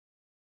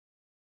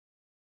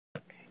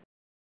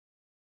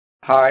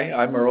Hi,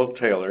 I'm Earl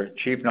Taylor,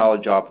 Chief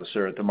Knowledge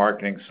Officer at the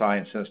Marketing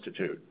Science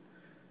Institute.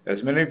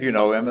 As many of you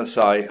know,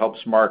 MSI helps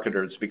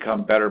marketers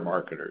become better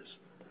marketers.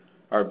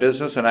 Our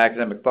business and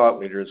academic thought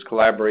leaders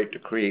collaborate to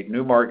create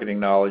new marketing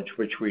knowledge,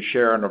 which we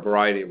share in a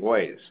variety of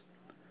ways.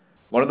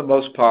 One of the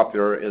most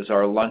popular is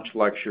our lunch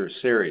lecture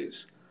series.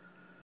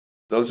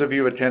 Those of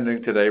you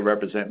attending today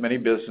represent many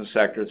business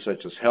sectors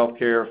such as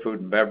healthcare,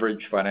 food and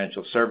beverage,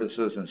 financial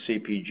services, and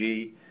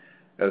CPG,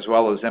 as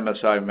well as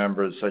MSI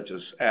members such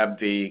as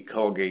AbbVie,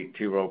 Colgate,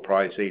 T. Rowe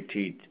Price,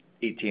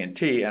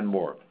 AT&T, and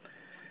more.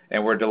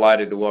 And we're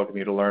delighted to welcome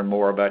you to learn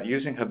more about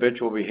using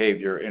habitual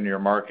behavior in your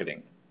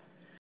marketing.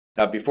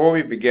 Now, before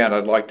we begin,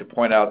 I'd like to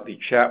point out the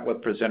Chat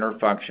with Presenter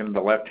function in the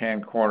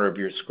left-hand corner of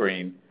your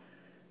screen.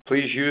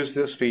 Please use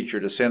this feature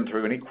to send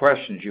through any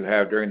questions you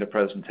have during the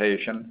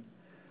presentation.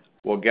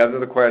 We'll gather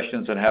the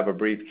questions and have a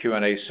brief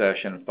Q&A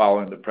session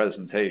following the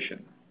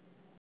presentation.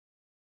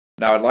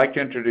 Now, I'd like to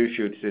introduce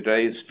you to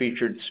today's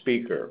featured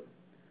speaker.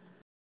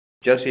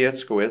 Jesse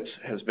Itzkowitz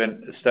has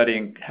been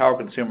studying how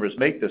consumers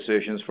make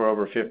decisions for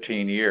over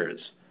 15 years.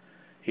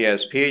 He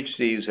has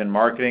PhDs in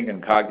marketing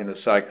and cognitive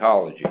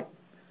psychology.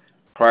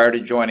 Prior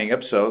to joining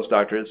Ipsos,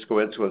 Dr.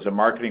 Itzkowitz was a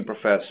marketing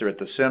professor at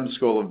the Sims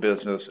School of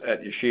Business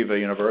at Yeshiva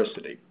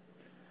University.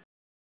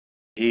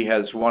 He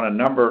has won a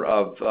number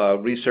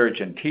of research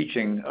and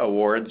teaching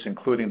awards,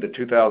 including the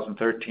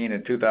 2013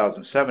 and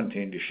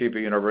 2017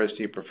 Yeshiva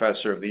University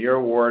Professor of the Year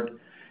Award,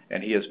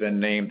 and he has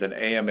been named an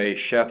AMA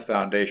Chef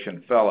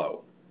Foundation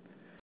Fellow.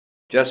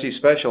 Jesse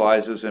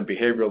specializes in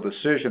behavioral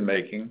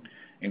decision-making,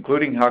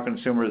 including how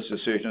consumers'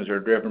 decisions are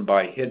driven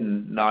by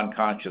hidden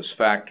non-conscious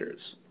factors.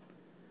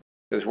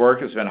 His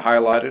work has been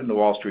highlighted in the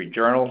Wall Street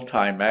Journal,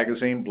 Time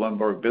Magazine,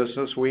 Bloomberg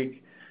Business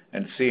Week,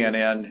 and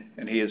CNN,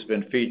 and he has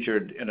been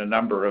featured in a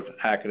number of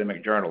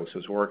academic journals.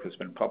 His work has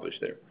been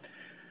published there.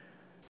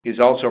 He's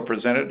also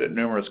presented at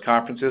numerous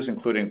conferences,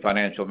 including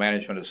Financial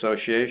Management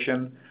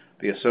Association,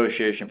 the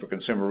Association for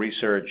Consumer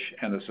Research,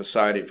 and the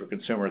Society for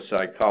Consumer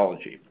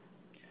Psychology.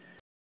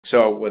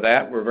 So with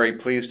that, we're very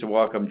pleased to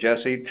welcome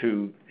Jesse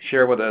to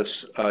share with us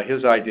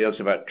his ideas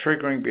about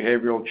triggering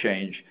behavioral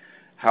change,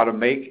 how to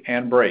make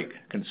and break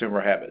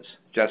consumer habits.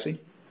 Jesse?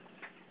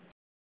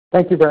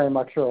 Thank you very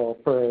much, Earl,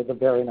 for the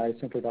very nice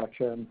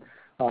introduction.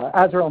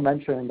 As Earl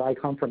mentioned, I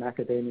come from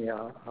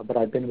academia, but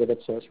I've been with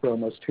Ipsos for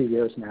almost 2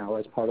 years now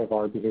as part of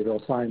our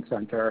Behavioral Science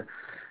Center.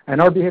 And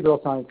our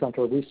Behavioral Science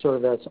Center, we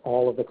service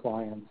all of the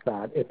clients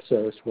that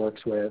Ipsos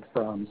works with,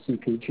 from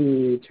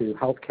CPG to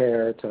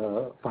healthcare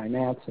to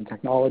finance and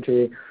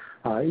technology,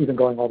 even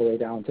going all the way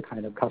down to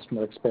kind of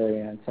customer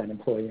experience and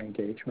employee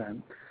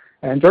engagement.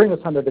 And during this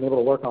time, I've been able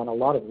to work on a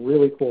lot of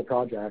really cool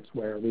projects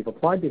where we've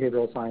applied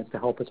behavioral science to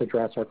help us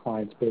address our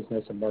clients'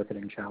 business and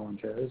marketing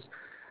challenges.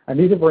 And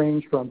these have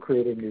ranged from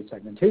creating new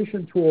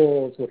segmentation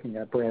tools, looking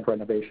at brand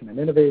renovation and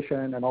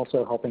innovation, and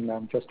also helping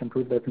them just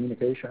improve their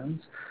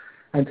communications.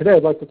 And today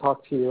I'd like to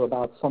talk to you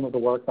about some of the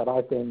work that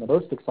I've been the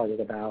most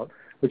excited about,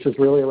 which is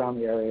really around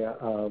the area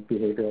of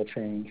behavioral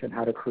change and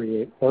how to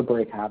create or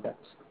break habits.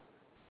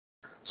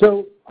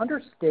 So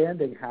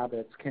understanding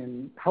habits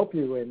can help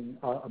you in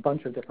a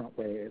bunch of different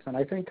ways. And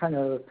I think kind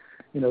of,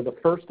 the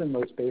first and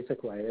most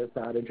basic way is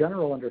that a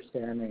general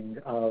understanding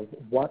of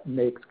what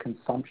makes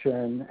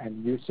consumption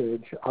and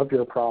usage of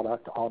your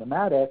product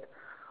automatic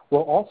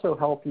will also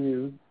help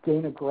you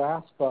gain a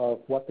grasp of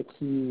what the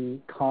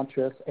key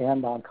conscious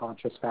and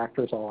non-conscious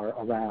factors are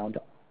around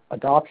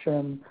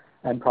adoption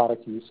and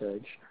product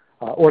usage,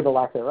 or the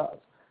lack thereof.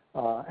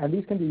 And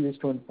these can be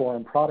used to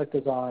inform product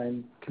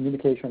design,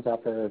 communications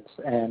efforts,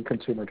 and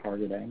consumer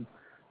targeting.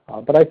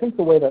 But I think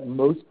the way that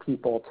most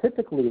people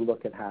typically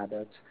look at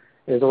habits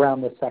is around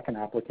the second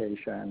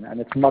application,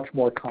 and it's much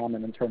more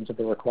common in terms of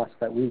the requests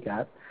that we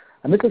get.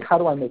 And this is, how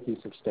do I make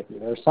usage sticky?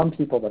 There are some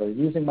people that are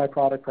using my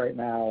product right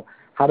now.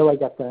 How do I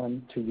get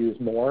them to use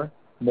more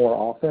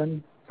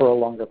often, for a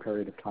longer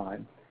period of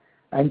time?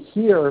 And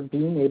here,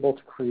 being able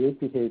to create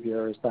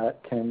behaviors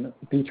that can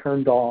be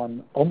turned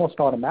on almost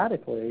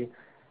automatically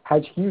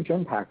has huge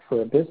impact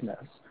for a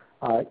business,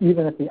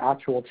 even if the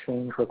actual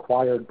change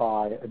required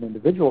by an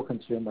individual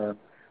consumer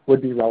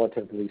would be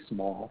relatively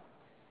small.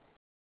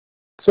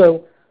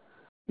 So,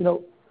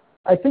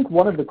 I think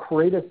one of the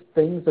greatest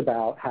things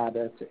about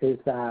habits is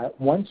that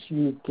once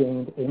you've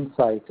gained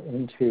insights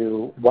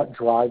into what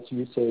drives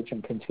usage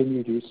and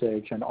continued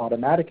usage and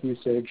automatic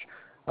usage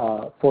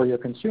for your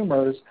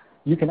consumers,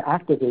 you can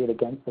activate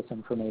against this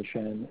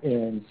information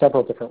in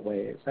several different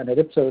ways. And at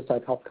Ipsos,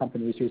 I've helped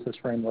companies use this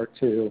framework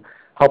to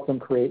help them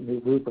create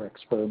new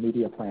rubrics for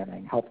media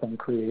planning, help them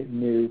create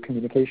new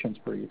communications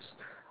briefs.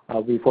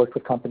 We've worked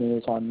with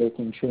companies on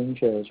making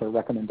changes or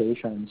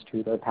recommendations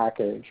to their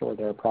package or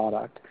their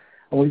product.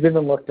 And we've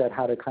even looked at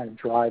how to kind of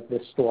drive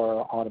this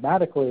store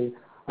automatically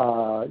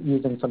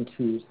using some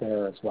cues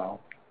there as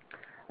well.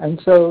 And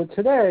so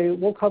today,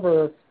 we'll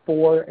cover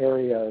 4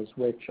 areas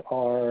which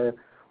are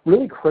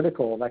really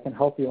critical that can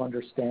help you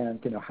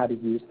understand, how to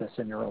use this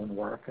in your own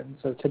work. And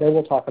so today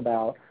we'll talk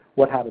about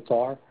what habits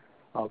are.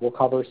 We'll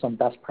cover some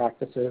best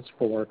practices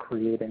for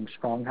creating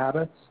strong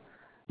habits.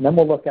 And then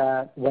we'll look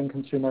at when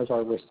consumers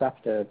are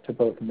receptive to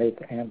both make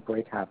and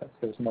break habits,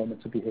 those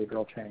moments of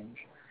behavioral change.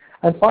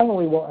 And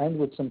finally, we'll end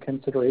with some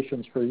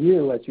considerations for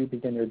you as you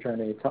begin your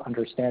journey to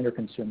understand your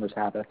consumers'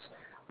 habits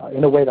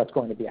in a way that's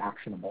going to be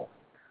actionable.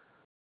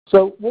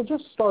 So we'll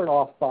just start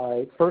off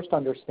by first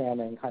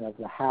understanding kind of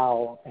the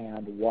how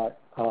and what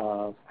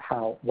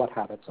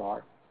habits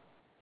are.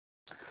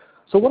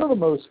 So one of the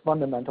most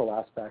fundamental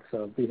aspects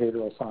of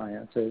behavioral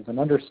science is an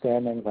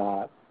understanding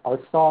that our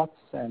thoughts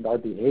and our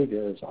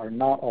behaviors are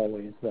not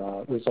always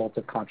the result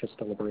of conscious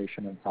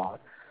deliberation and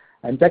thought.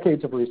 And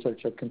decades of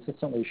research have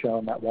consistently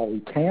shown that while we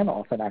can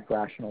often act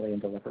rationally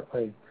and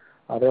deliberately,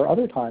 there are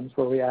other times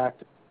where we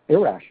act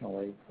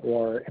irrationally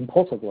or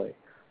impulsively,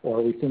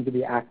 or we seem to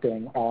be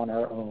acting on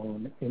our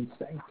own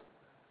instinct.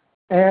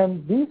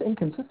 And these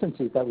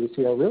inconsistencies that we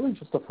see are really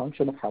just a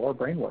function of how our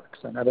brain works.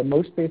 And at a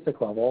most basic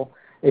level,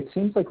 it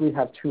seems like we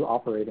have two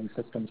operating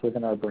systems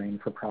within our brain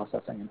for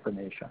processing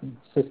information,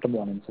 System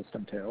 1 and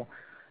System 2.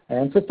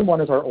 And System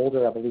 1 is our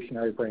older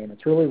evolutionary brain.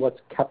 It's really what's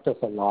kept us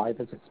alive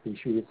as a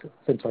species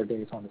since our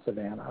days on the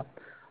savannah.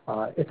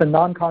 It's a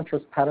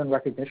non-conscious pattern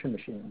recognition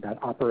machine that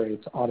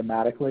operates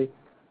automatically,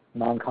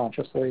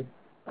 non-consciously,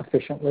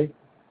 efficiently,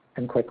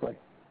 and quickly.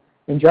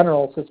 In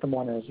general, System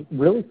 1 is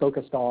really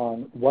focused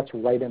on what's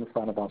right in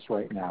front of us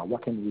right now.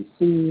 What can we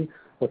see?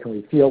 What can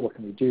we feel? What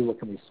can we do? What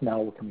can we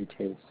smell? What can we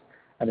taste?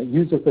 And it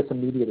uses this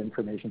immediate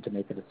information to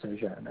make a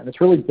decision. And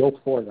it's really built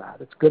for that.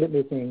 It's good at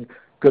making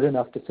good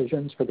enough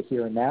decisions for the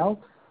here and now,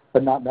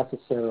 but not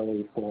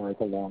necessarily for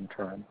the long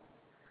term.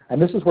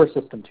 And this is where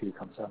System 2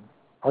 comes in.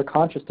 Our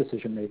conscious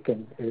decision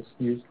making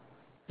uses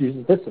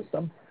this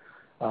system,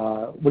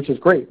 which is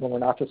great when we're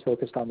not just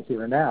focused on the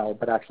here and now,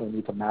 but actually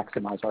need to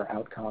maximize our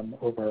outcome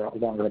over a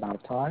longer amount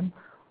of time,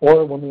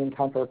 or when we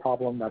encounter a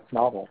problem that's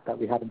novel, that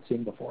we haven't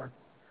seen before.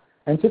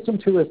 And System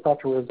 2 is thought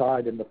to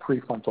reside in the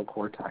prefrontal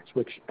cortex,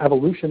 which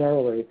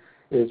evolutionarily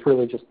is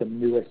really just the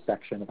newest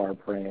section of our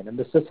brain. And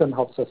the system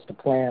helps us to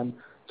plan,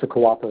 to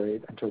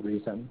cooperate, and to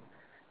reason.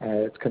 And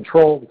it's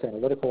controlled, it's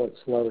analytical, it's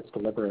slow, it's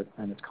deliberate,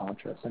 and it's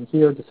conscious. And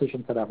here,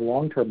 decisions that have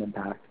long-term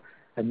impact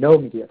and no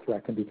immediate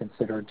threat can be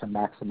considered to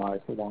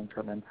maximize the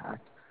long-term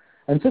impact.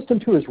 And System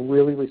 2 is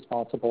really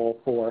responsible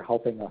for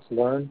helping us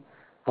learn,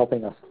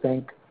 helping us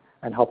think,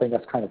 and helping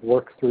us kind of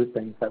work through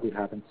things that we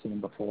haven't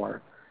seen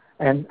before.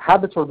 And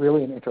habits are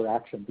really an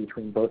interaction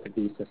between both of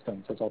these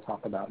systems, as I'll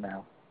talk about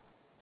now.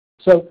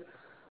 So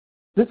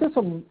this is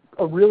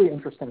a really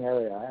interesting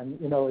area, and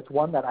it's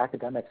one that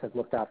academics have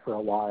looked at for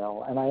a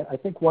while. And I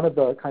think one of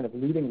the kind of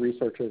leading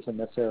researchers in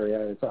this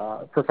area is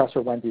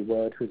Professor Wendy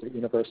Wood, who's at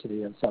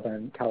University of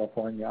Southern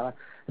California.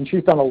 And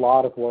she's done a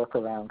lot of work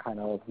around kind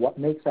of what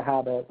makes a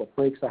habit, what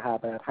breaks a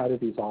habit, how do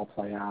these all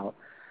play out.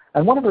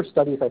 And one of her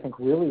studies, I think,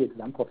 really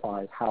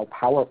exemplifies how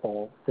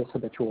powerful this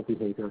habitual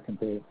behavior can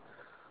be.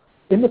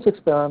 In this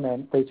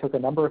experiment, they took a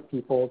number of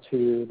people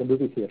to the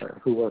movie theater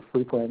who were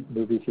frequent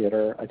movie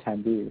theater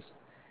attendees.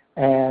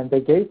 And they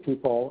gave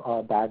people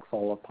a bag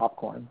full of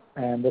popcorn.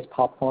 And this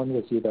popcorn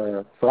was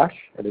either fresh,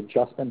 it had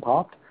just been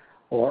popped,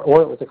 or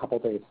it was a couple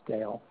days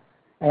stale.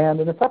 And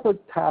in a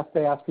separate task,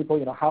 they asked people,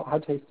 how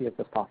tasty is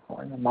this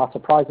popcorn? And not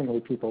surprisingly,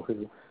 people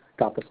who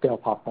got the stale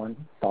popcorn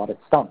thought it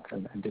stunk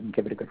and didn't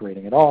give it a good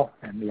rating at all.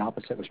 And the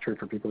opposite was true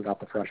for people who got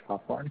the fresh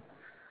popcorn.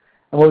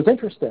 And what was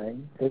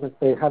interesting is that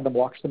they had them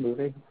watch the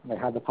movie, and they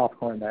had the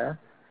popcorn there,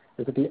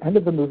 is at the end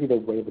of the movie they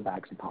weighed the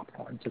bags of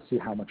popcorn to see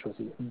how much was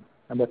eaten.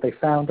 And what they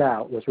found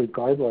out was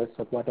regardless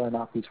of whether or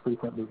not these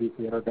frequent movie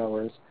theater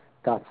goers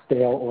got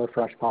stale or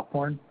fresh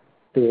popcorn,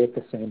 they ate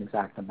the same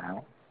exact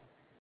amount.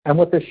 And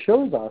what this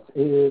shows us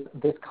is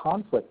this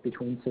conflict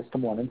between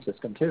System 1 and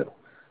System 2.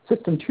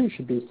 System 2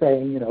 should be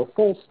saying,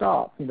 full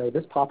stop,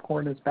 this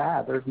popcorn is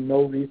bad, there's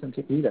no reason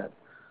to eat it.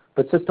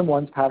 But System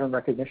 1's pattern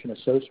recognition is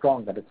so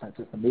strong that it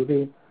senses the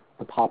movie,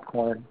 the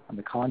popcorn, and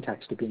the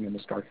context of being in the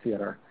Stark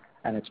Theater,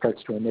 and it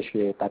starts to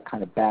initiate that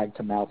kind of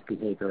bag-to-mouth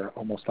behavior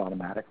almost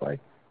automatically.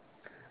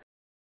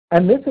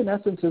 And this, in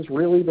essence, is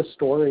really the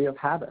story of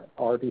habit.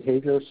 Our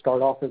behaviors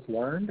start off as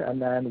learned, and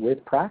then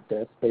with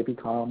practice, they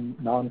become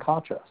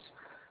non-conscious.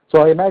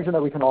 So I imagine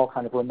that we can all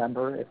kind of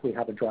remember if we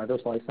have a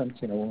driver's license,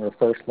 when we're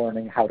first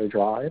learning how to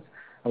drive,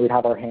 and we'd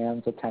have our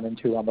hands at 10 and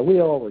 2 on the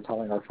wheel. We're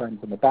telling our friends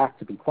in the back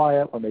to be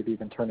quiet, or maybe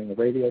even turning the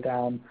radio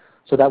down.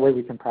 So that way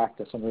we can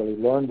practice and really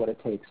learn what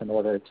it takes in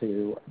order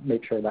to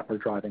make sure that we're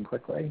driving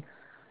quickly.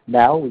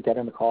 Now we get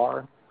in the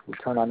car, we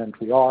turn on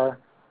NPR,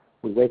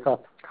 we wake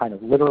up kind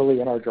of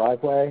literally in our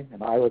driveway,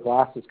 and Ira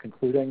Glass is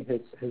concluding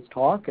his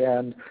talk,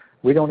 and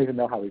we don't even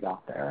know how we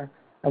got there.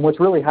 And what's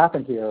really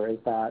happened here is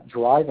that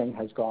driving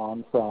has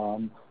gone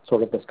from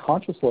sort of this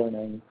conscious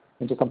learning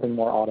into something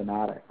more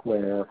automatic,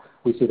 where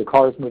we see the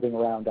cars moving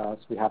around us,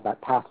 we have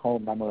that path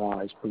home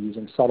memorized, we're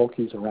using subtle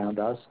cues around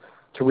us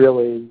to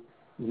really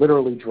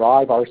literally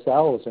drive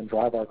ourselves and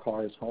drive our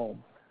cars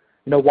home.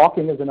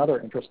 Walking is another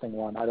interesting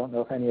one. I don't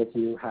know if any of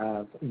you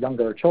have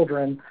younger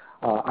children.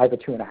 I have a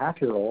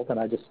 2.5-year-old, and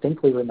I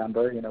distinctly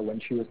remember,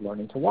 when she was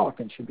learning to walk,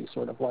 and she'd be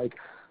sort of like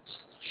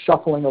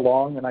shuffling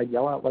along, and I'd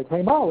yell out like,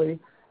 "Hey, Molly,"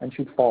 and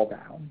she'd fall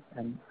down.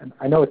 And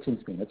I know it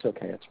seems mean. It's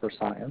okay. It's for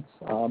science.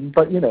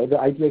 But, the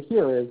idea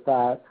here is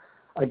that,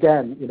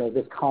 again,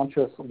 this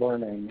conscious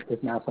learning is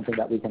now something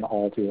that we can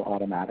all do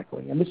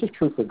automatically. And this is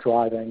true for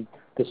driving.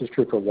 This is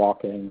true for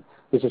walking.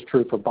 This is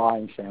true for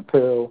buying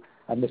shampoo.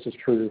 And this is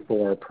true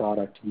for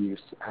product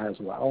use as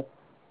well.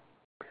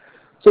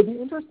 So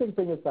the interesting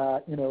thing is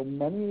that,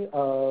 many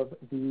of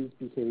these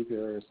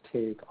behaviors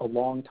take a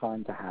long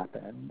time to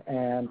happen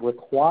and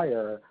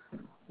require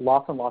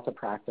lots and lots of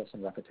practice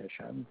and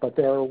repetition. But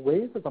there are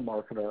ways as a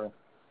marketer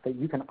that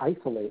you can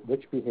isolate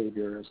which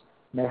behaviors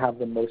may have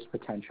the most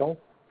potential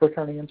for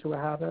turning into a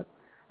habit.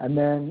 And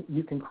then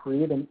you can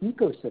create an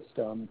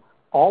ecosystem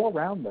all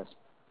around this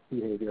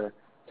behavior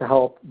to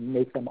help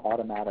make them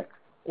automatic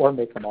or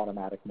make them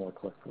automatic more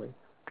quickly.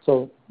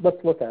 So let's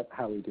look at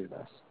how we do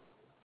this.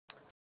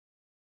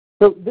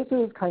 So this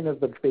is kind of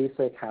the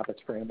basic habits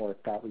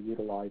framework that we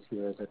utilize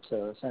here as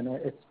Ipsos. And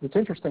what's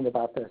interesting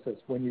about this is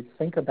when you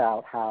think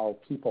about how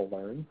people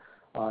learn,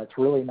 it's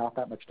really not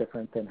that much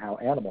different than how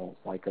animals,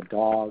 like a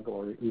dog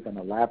or even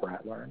a lab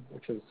rat, learn,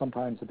 which is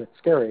sometimes a bit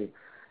scary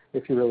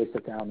if you really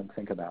sit down and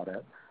think about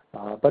it.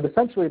 But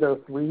essentially, there are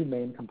three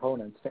main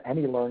components to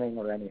any learning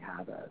or any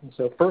habit. And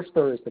so first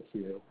there is the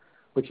cue,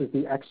 which is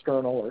the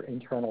external or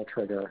internal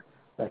trigger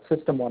that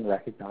system one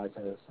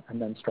recognizes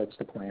and then starts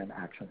to plan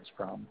actions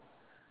from.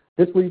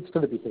 This leads to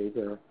the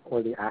behavior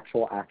or the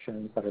actual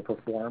actions that are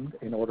performed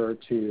in order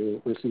to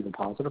receive a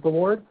positive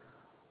reward,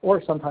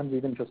 or sometimes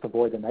even just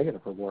avoid a negative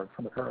reward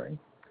from occurring.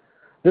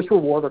 This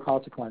reward or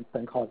consequence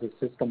then causes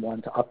system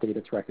one to update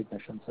its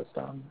recognition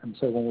system. And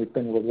so when we've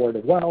been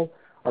rewarded well,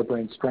 our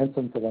brain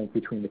strengthens the link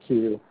between the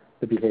cue,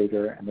 the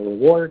behavior, and the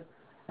reward.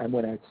 And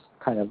when it's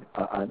kind of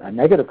a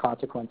negative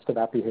consequence to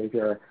that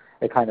behavior,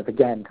 it kind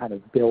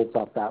of builds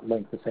up that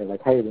link to say,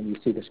 like, hey, when you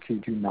see this cue,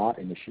 do not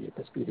initiate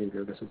this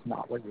behavior. This is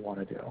not what you want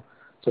to do.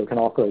 So it can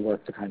also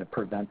work to kind of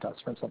prevent us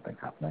from something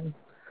happening.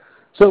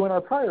 So in our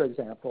prior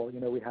example,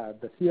 we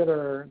had the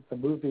theater, the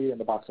movie, and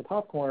the box of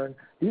popcorn.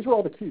 These are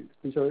all the cues.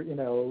 These are,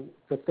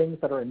 the things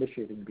that are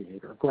initiating the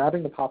behavior.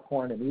 Grabbing the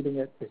popcorn and eating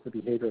it is the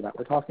behavior that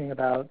we're talking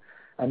about.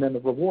 And then the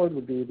reward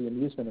would be the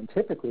amusement and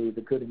typically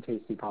the good and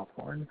tasty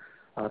popcorn.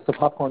 So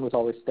popcorn was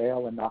always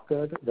stale and not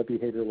good. The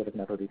behavior would have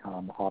never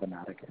become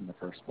automatic in the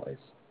first place.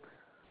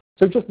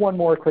 So just one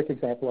more quick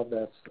example of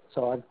this.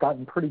 So I've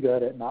gotten pretty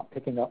good at not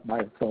picking up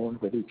my phone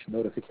with each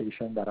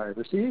notification that I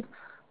receive,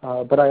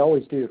 but I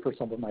always do for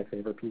some of my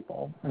favorite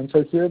people. And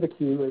so here the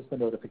cue is the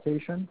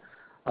notification.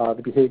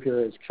 The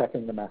behavior is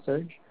checking the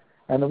message.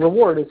 And the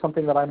reward is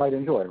something that I might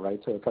enjoy,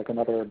 right? So it's like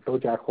another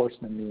BoJack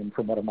Horseman meme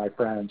from one of my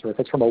friends, or if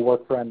it's from a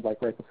work friend,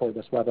 like right before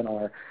this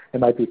webinar, it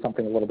might be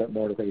something a little bit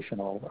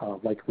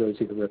motivational, like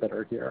Rosie the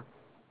Riveter here.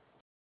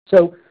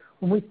 So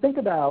when we think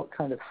about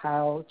kind of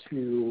how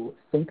to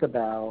think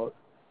about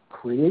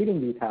creating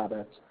these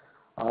habits,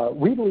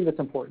 we believe it's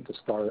important to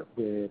start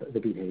with the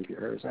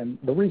behaviors. And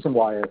the reason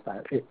why is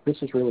that this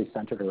is really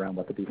centered around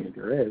what the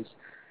behavior is,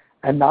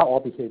 and not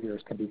all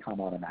behaviors can become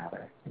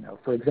automatic.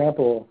 For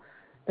example,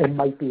 it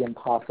might be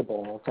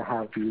impossible to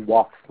have you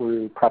walk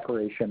through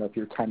preparation of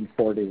your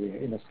 1040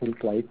 in a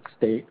sleep-light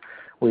state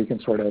where you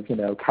can sort of,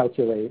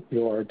 calculate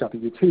your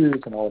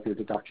W-2s and all of your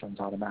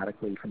deductions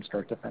automatically from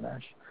start to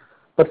finish.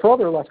 But for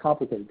other less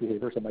complicated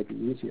behaviors, it might be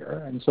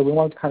easier. And so we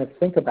want to kind of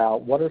think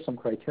about what are some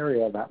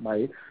criteria that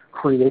might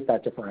create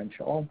that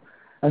differential.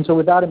 And so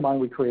with that in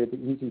mind, we created the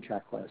EASY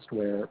checklist,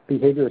 where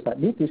behaviors that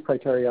meet these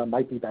criteria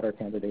might be better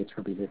candidates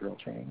for behavioral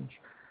change.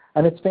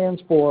 And it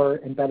stands for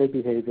embedded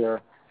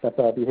behavior, that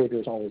the behavior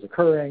is always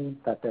occurring,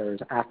 that there's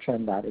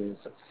action that is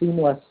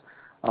seamless,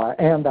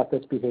 and that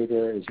this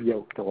behavior is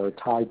yoked or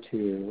tied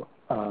to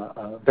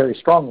very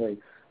strongly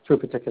to a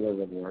particular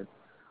reward.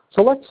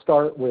 So let's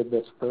start with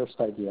this first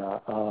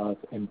idea of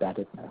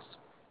embeddedness.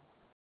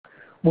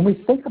 When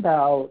we think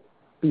about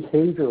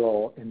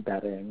behavioral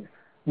embedding,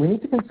 we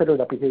need to consider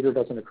that behavior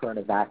doesn't occur in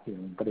a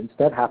vacuum, but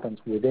instead happens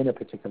within a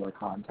particular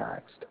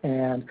context.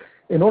 And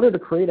in order to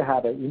create a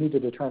habit, you need to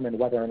determine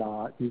whether or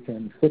not you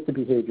can fit the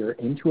behavior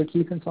into a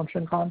key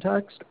consumption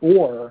context,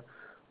 or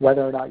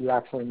whether or not you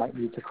actually might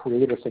need to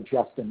create or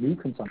suggest a new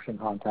consumption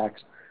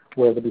context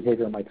where the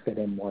behavior might fit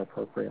in more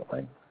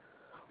appropriately.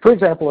 For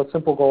example, a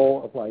simple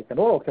goal of like an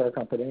oral care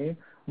company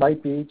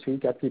might be to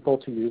get people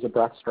to use a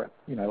breath strip,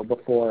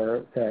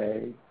 before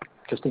they,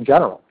 just in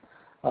general.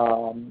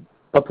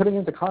 But putting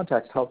into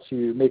context helps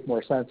you make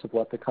more sense of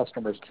what the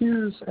customer's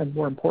cues and,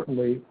 more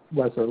importantly,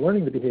 as they're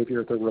learning the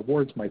behavior, their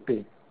rewards might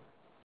be.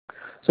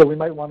 So we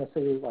might want to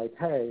say, like,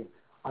 hey,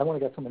 I want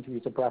to get someone to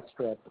use a breath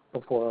strip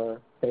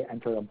before they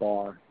enter a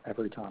bar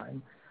every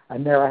time.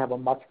 And there I have a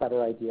much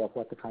better idea of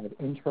what the kind of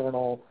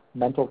internal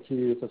mental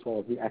cues as well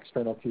as the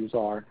external cues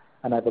are,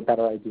 and I have a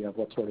better idea of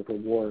what sort of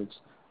rewards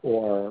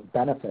or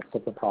benefits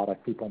of the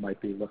product people might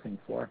be looking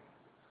for.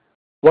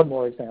 One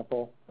more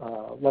example,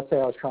 let's say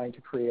I was trying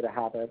to create a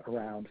habit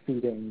around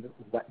feeding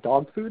wet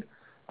dog food,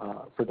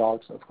 for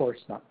dogs, of course,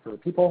 not for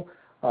people.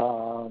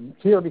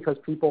 Here, because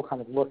people kind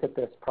of look at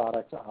this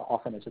product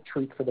often as a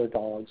treat for their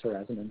dogs or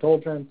as an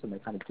indulgence, and they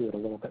kind of do it a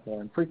little bit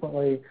more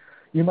infrequently,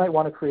 you might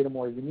want to create a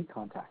more unique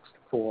context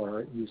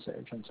for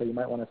usage. And so you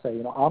might want to say,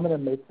 I'm going to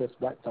make this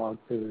wet dog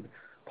food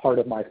part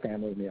of my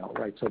family meal,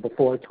 right? So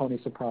before Tony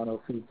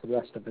Soprano feeds the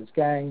rest of his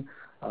gang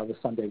the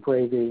Sunday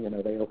gravy,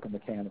 they open the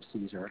can of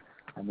Caesar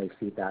and they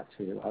feed that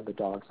to the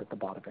dogs at the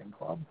Bada Bing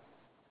Club.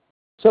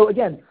 So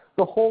again,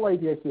 the whole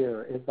idea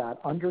here is that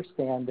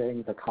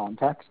understanding the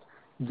context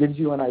gives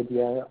you an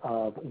idea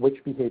of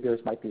which behaviors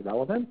might be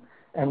relevant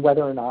and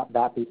whether or not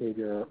that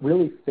behavior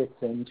really fits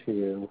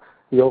into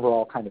the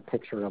overall kind of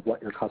picture of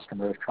what your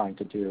customer is trying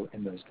to do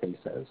in those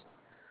cases.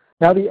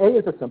 Now, the A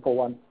is a simple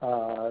one.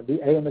 The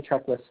A in the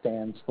checklist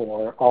stands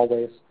for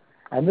always,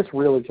 and this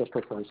really just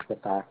refers to the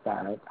fact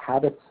that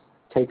habits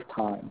take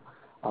time.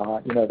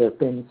 There have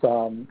been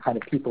some kind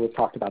of people who've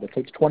talked about it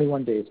takes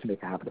 21 days to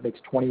make a habit. It takes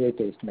 28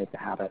 days to make a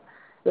habit.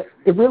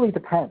 It really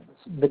depends.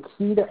 The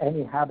key to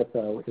any habit,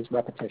 though, is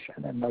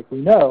repetition. And like we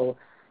know,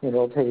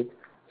 it'll take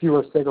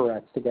fewer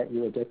cigarettes to get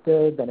you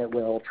addicted than it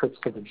will trips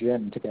to the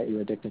gym to get you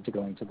addicted to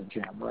going to the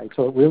gym, right?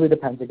 So it really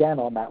depends, again,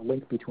 on that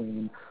link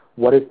between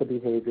what is the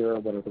behavior,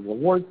 what are the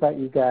rewards that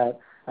you get,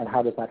 and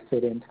how does that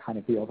fit into kind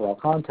of the overall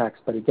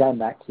context. But again,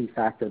 that key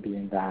factor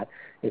being that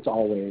it's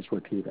always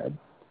repeated.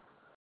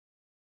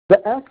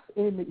 The S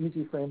in the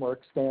EASY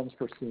framework stands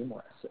for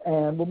seamless.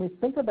 And when we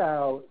think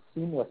about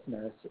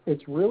seamlessness,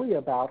 it's really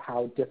about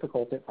how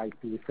difficult it might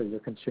be for your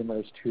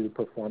consumers to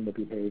perform the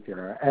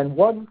behavior. And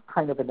one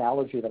kind of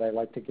analogy that I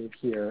like to give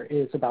here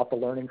is about the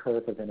learning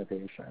curve of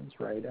innovations,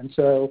 right? And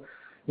so,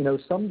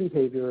 some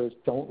behaviors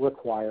don't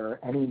require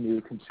any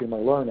new consumer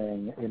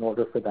learning in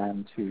order for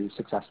them to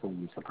successfully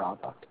use the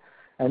product.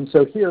 And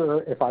so here,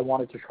 if I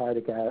wanted to try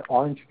to get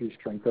orange juice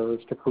drinkers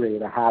to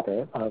create a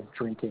habit of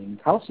drinking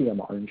calcium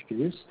orange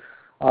juice,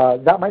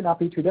 that might not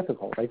be too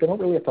difficult, right? They don't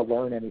really have to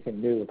learn anything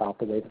new about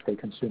the way that they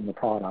consume the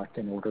product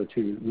in order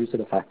to use it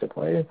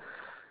effectively.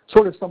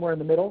 Sort of somewhere in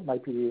the middle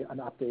might be an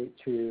update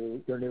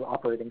to your new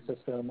operating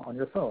system on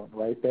your phone,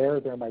 right?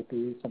 There might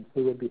be some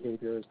fluid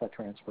behaviors that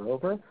transfer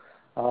over,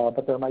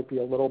 but there might be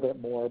a little bit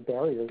more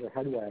barriers or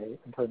headway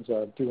in terms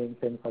of doing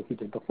things like you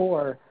did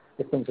before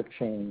if things have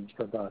changed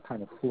or the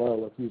kind of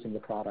flow of using the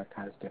product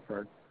has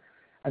differed.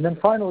 And then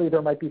finally,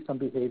 there might be some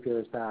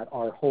behaviors that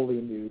are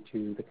wholly new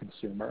to the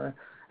consumer.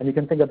 And you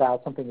can think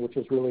about something which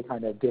is really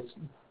kind of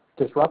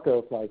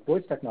disruptive like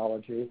voice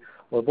technology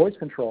or voice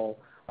control,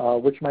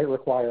 which might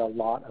require a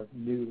lot of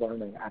new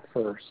learning at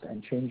first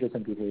and changes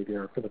in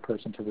behavior for the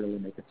person to really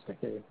make it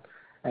sticky.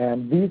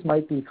 And these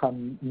might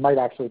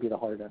actually be the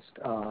hardest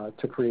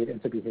to create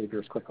into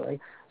behaviors quickly.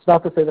 It's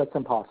not to say that's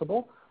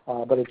impossible,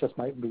 but it just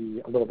might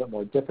be a little bit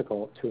more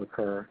difficult to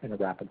occur in a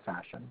rapid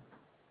fashion.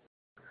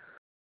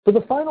 So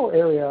the final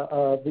area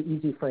of the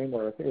EASY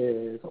framework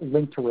is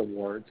linked to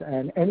rewards.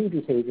 And any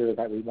behavior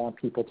that we want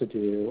people to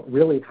do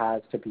really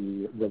has to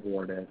be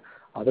rewarded.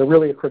 They're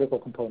really a critical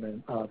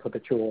component of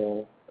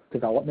habitual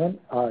development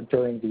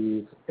during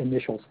these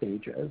initial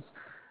stages,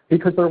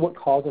 because they're what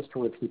cause us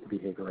to repeat the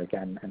behavior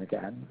again and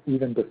again,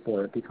 even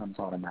before it becomes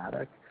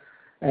automatic.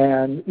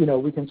 And,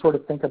 we can sort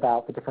of think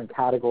about the different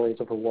categories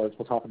of rewards.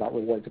 We'll talk about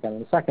rewards again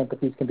in a second,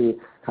 but these can be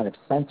kind of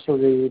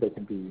sensory. They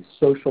can be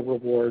social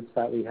rewards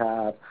that we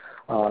have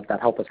that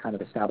help us kind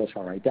of establish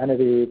our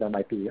identity. There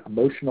might be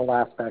emotional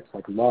aspects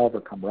like love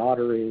or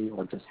camaraderie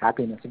or just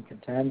happiness and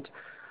content.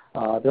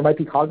 There might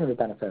be cognitive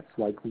benefits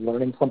like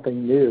learning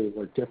something new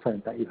or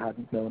different that you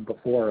hadn't known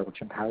before,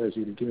 which empowers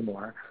you to do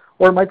more.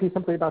 Or it might be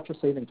simply about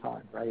just saving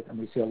time, right? And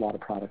we see a lot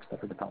of products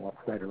that are developed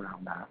right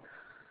around that.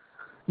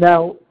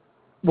 Now,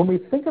 when we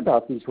think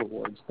about these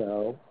rewards,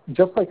 though,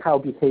 just like how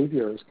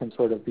behaviors can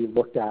sort of be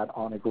looked at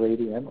on a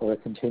gradient or a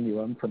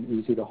continuum from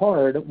easy to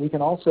hard, we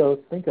can also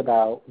think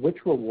about which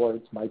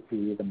rewards might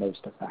be the most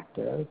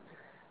effective.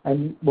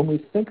 And when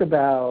we think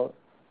about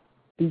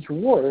these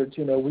rewards,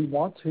 we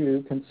want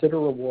to consider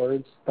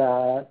rewards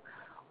that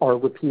are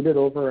repeated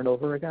over and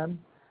over again,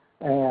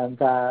 and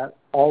that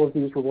all of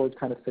these rewards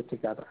kind of fit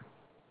together.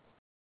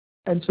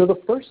 And so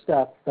the first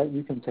step that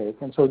you can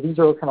take, and so these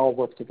can all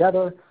work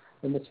together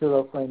in this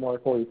hero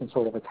framework, or you can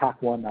sort of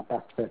attack one that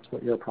best fits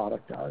what your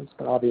product does.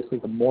 But obviously,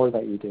 the more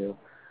that you do,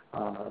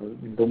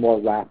 the more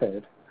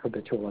rapid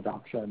habitual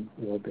adoption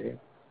will be.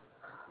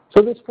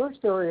 So this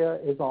first area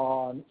is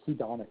on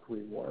hedonic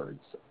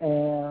rewards.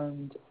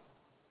 And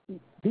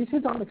these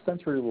hedonic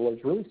sensory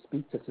rewards really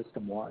speak to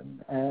System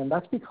 1. And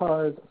that's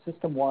because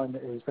System 1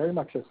 is very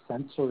much a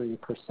sensory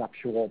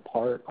perceptual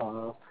part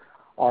of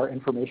our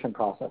information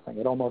processing.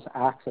 It almost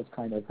acts as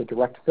kind of the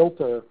direct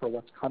filter for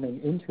what's coming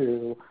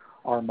into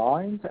our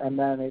minds, and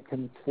then it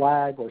can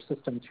flag, or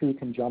System 2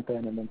 can jump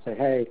in and then say,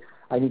 hey,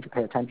 I need to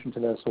pay attention to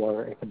this,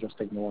 or it can just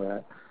ignore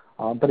it.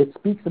 But it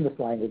speaks in this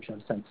language of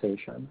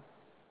sensation.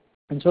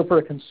 And so for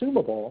a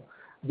consumable,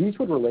 these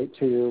would relate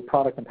to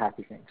product and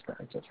packaging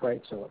experiences,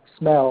 right? So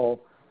smell,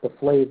 the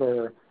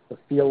flavor, the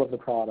feel of the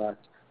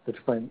product, the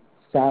different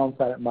sounds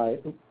that it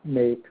might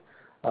make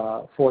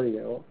for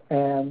you.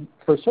 And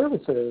for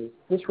services,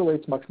 this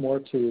relates much more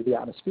to the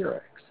atmospherics.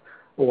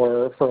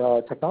 Or for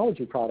a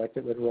technology product,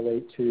 it would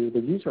relate to the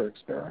user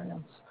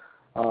experience.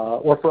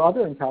 Or for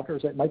other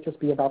encounters, it might just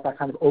be about that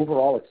kind of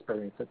overall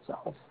experience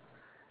itself.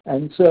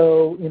 And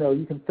so,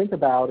 you can think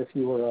about, if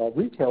you were a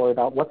retailer,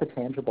 about what the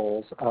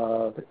tangibles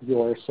of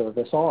your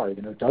service are.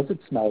 Does it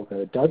smell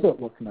good? Does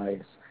it look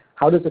nice?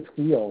 How does it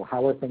feel?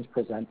 How are things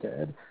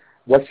presented?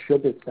 What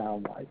should it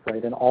sound like,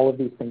 right? And all of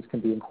these things can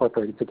be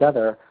incorporated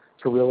together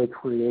to really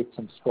create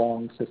some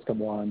strong System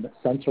 1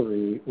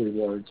 sensory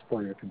rewards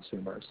for your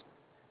consumers.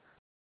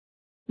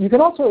 You can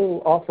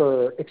also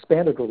offer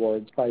expanded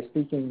rewards by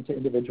speaking to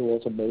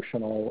individuals'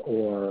 emotional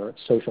or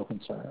social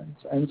concerns.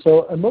 And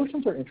so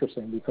emotions are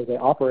interesting because they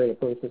operate at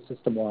both the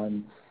System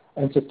 1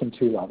 and System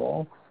 2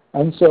 level.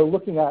 And so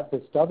looking at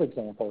this Dove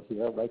example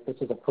here, right, this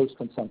is a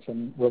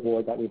post-consumption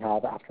reward that we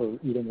have after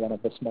eating one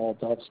of the small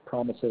Dove's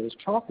Promises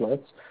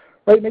chocolates,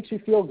 right? It makes you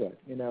feel good.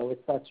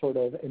 It's that sort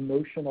of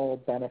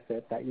emotional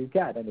benefit that you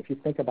get. And if you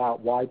think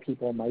about why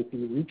people might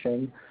be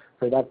reaching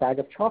for that bag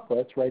of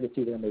chocolates, right, it's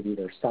either maybe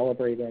they're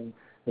celebrating,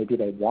 maybe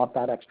they want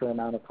that extra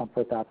amount of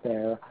comfort that's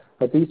there.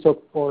 But these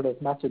sort of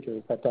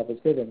messages that Dove is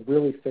giving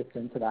really fits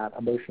into that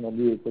emotional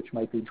need, which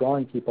might be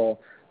drawing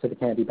people to the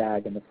candy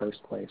bag in the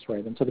first place,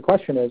 right? And so the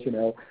question is,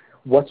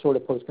 what sort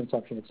of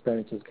post-consumption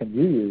experiences can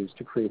you use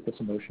to create this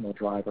emotional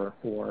driver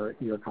for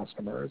your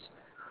customers?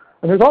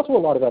 And there's also a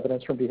lot of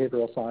evidence from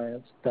behavioral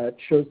science that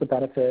shows the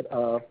benefit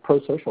of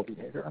pro-social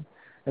behavior.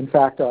 In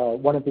fact,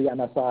 one of the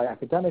MSI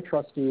academic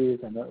trustees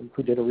and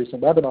who did a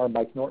recent webinar,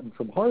 Mike Norton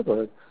from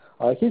Harvard,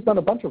 he's done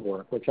a bunch of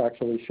work which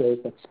actually shows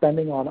that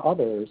spending on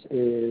others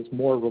is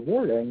more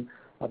rewarding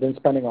than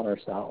spending on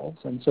ourselves.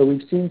 And so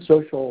we've seen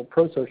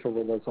pro-social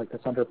rewards like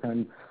this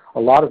underpin a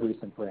lot of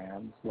recent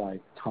brands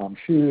like Tom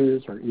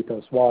Shoes or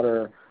Ethos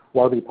Water,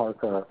 Warby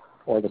Parker,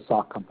 or the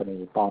sock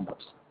company Bombas.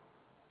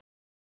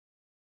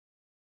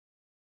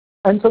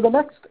 And so the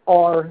next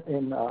R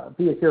in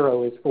Be a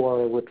Hero is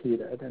for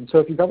repeated. And so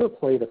if you've ever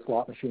played a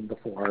slot machine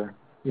before,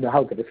 you know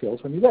how good it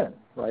feels when you win,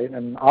 right?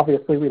 And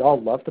obviously we'd all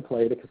love to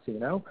play at a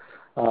casino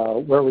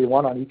where we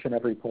won on each and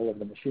every pull of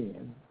the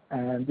machine.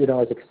 And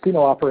as a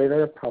casino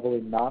operator,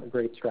 probably not a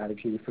great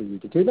strategy for you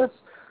to do this.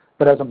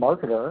 But as a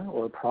marketer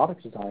or a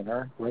product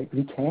designer, right,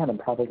 you can and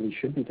probably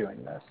should be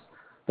doing this.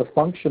 The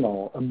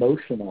functional,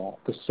 emotional,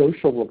 the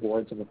social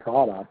rewards of a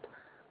product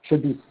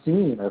should be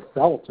seen or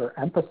felt or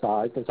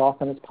emphasized as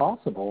often as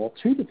possible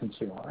to the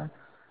consumer.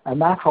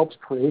 And that helps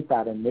create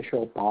that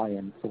initial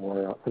buy-in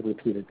for the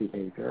repeated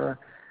behavior.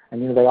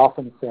 And they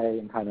often say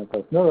in kind of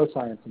both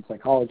neuroscience and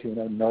psychology,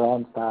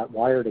 neurons that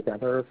wire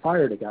together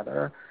fire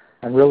together.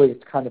 And really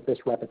it's kind of this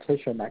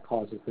repetition that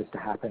causes this to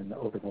happen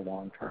over the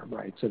long term,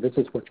 right? So this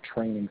is what's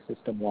training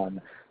System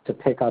 1 to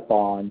pick up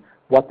on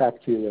what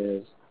that cue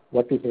is,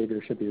 what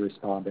behavior should be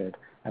responded,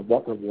 and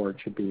what reward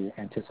should be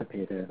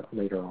anticipated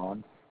later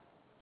on.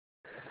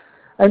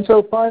 And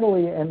so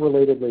finally and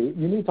relatedly,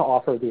 you need to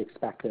offer the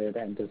expected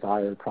and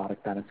desired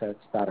product benefits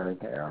that are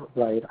there,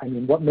 right? I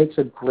mean, what makes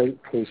a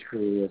great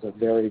pastry is a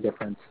very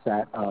different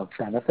set of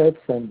benefits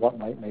than what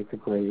might make a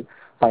great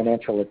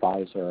financial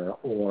advisor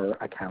or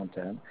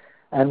accountant.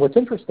 And what's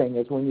interesting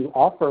is when you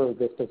offer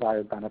this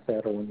desired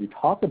benefit or when you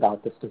talk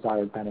about this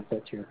desired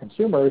benefit to your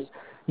consumers,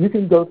 you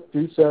can go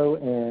do so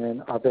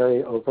in a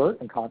very overt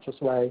and conscious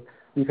way.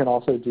 You can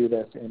also do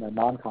this in a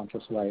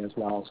non-conscious way as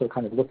well. So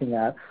kind of looking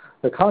at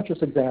the conscious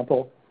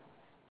example,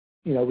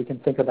 we can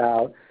think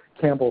about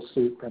Campbell's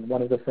Soup, and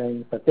one of the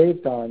things that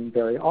they've done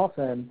very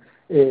often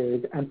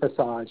is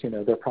emphasize,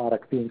 their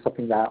product being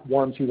something that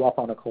warms you up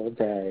on a cold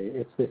day.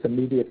 It's this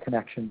immediate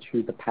connection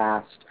to the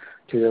past,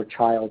 to your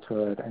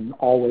childhood, and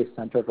always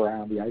centered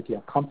around the idea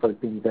of comfort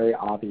being very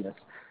obvious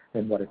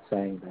in what it's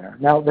saying there.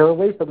 Now, there are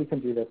ways that we can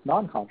do this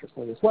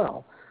non-consciously as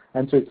well.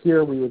 And so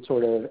here we would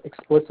sort of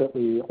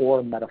explicitly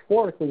or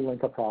metaphorically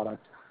link a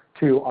product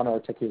to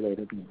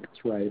unarticulated needs,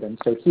 right? And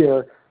so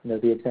here,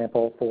 the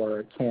example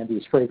for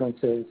Candy's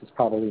fragrances is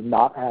probably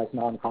not as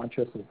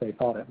non-conscious as they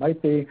thought it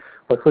might be,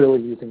 but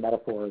clearly using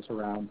metaphors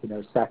around,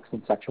 sex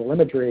and sexual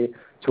imagery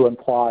to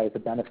imply the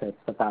benefits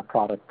that that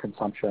product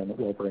consumption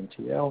will bring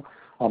to you.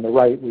 On the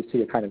right, we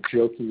see a kind of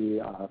jokey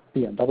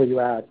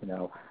BMW ad,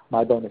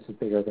 my bonus is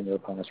bigger than your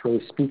bonus,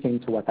 really speaking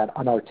to what that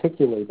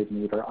unarticulated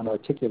need or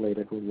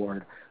unarticulated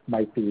reward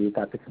might be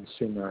that the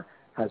consumer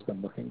has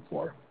been looking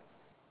for.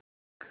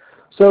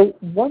 So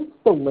once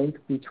the link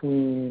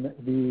between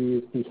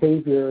these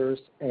behaviors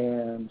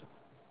and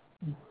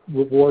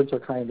rewards are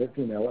kind of,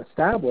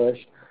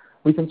 established,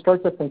 we can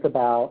start to think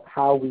about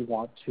how we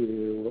want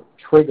to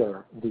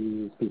trigger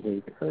these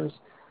behaviors.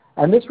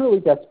 And this really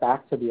gets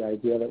back to the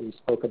idea that we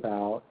spoke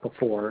about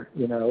before,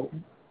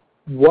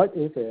 what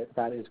is it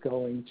that is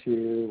going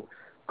to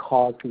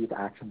cause these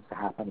actions to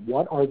happen?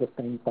 What are the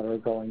things that are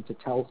going to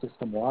tell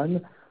System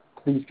 1,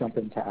 please jump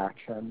into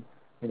action?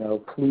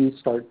 Please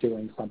start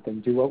doing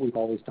something. Do what we've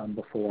always done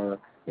before.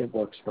 It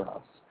works for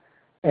us.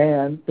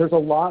 And there's a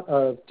lot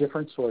of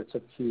different sorts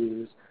of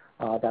cues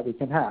that we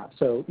can have.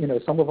 So,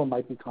 some of them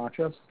might be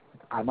conscious.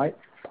 I'd like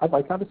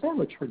to have a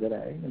sandwich for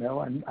today,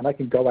 and I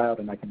can go out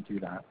and I can do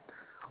that.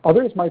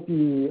 Others might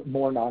be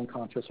more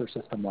non-conscious or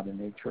System 1 in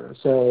nature.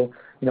 So,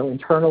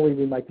 internally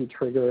we might be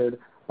triggered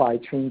by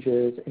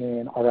changes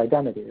in our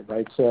identity,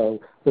 right?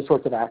 So the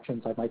sorts of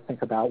actions I might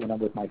think about when I'm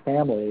with my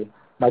family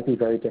might be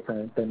very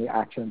different than the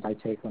actions I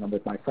take when I'm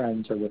with my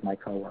friends or with my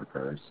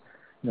coworkers.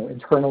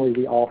 Internally,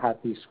 we all have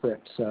these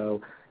scripts.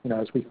 So,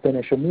 as we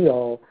finish a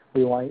meal,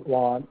 we might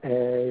want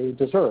a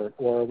dessert,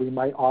 or we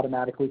might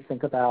automatically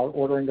think about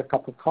ordering a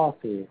cup of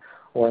coffee.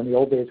 Or in the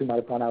old days, we might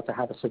have gone out to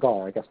have a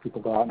cigar. I guess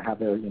people go out and have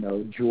their,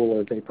 Juul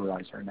or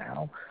vaporizer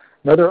now.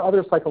 Now, there are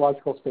other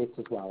psychological states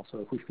as well. So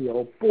if we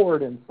feel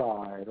bored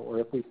inside, or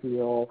if we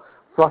feel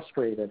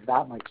frustrated,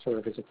 that might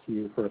serve as a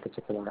cue for a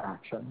particular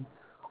action.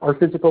 Our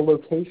physical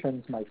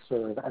locations might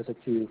serve as a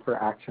cue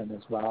for action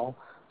as well.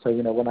 So,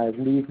 when I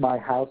leave my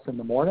house in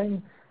the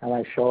morning and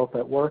I show up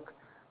at work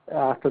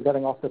after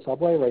getting off the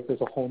subway, right,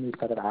 there's a whole new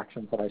set of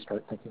actions that I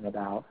start thinking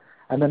about.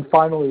 And then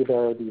finally,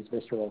 there are these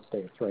visceral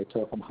states, right?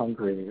 So if I'm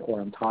hungry, or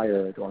I'm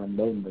tired, or I'm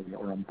lonely,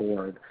 or I'm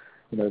bored,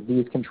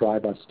 these can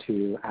drive us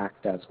to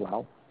act as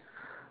well.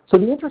 So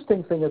the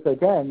interesting thing is,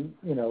 again,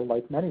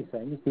 like many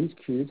things, these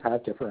cues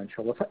have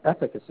differential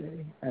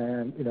efficacy.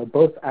 And,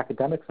 both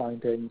academic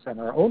findings and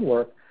our own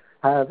work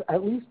have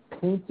at least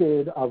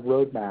painted a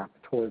roadmap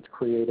towards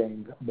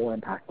creating more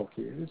impactful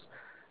cues.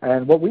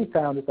 And what we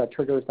found is that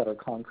triggers that are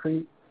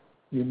concrete,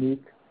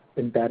 unique,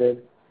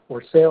 embedded,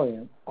 or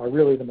salient are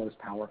really the most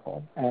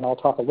powerful. And I'll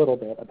talk a little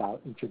bit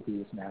about each of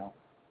these now.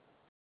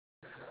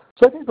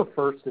 So I think the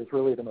first is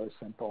really the most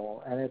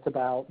simple, and it's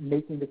about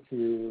making the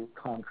cue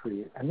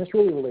concrete. And this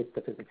really relates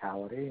to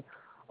physicality.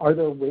 Are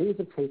there ways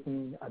of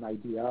taking an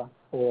idea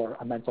or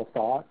a mental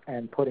thought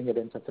and putting it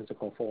into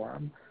physical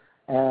form?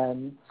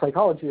 And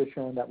psychology has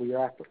shown that we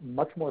react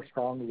much more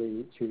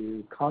strongly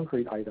to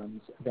concrete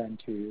items than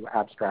to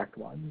abstract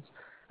ones.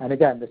 And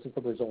again, this is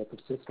the result of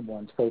System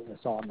 1's focus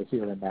on the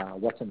here and now,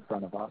 what's in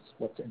front of us,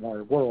 what's in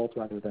our world,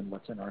 rather than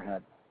what's in our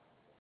head.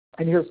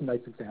 And here's some nice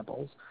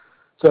examples.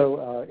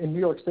 So in New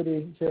York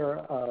City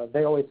here,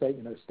 they always say,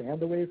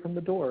 stand away from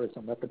the doors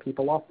and let the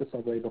people off the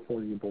subway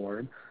before you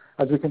board.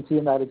 As we can see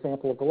in that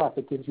example of the left,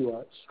 it gives you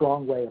a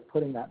strong way of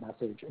putting that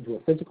message into a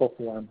physical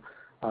form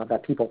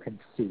that people can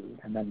see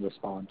and then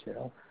respond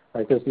to.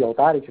 Right? There's the old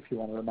adage, if you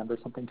want to remember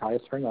something, tie a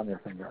string on your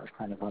finger. It's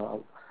kind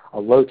of a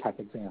low-tech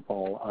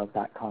example of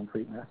that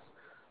concreteness.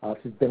 If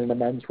you've been in a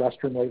men's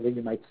restroom lately,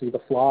 you might see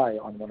the fly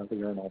on one of the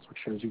urinals, which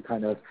shows you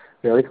kind of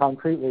very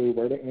concretely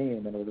where to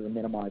aim in order to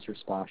minimize your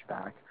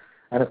splashback.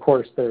 And of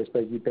course, there's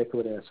the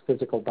ubiquitous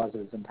physical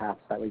buzzes and taps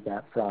that we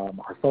get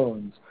from our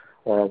phones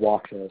or our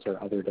watches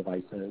or other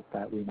devices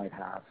that we might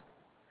have.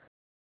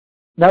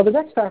 Now, the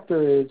next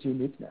factor is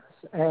uniqueness.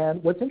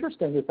 And what's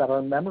interesting is that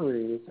our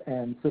memories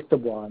and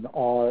System 1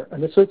 are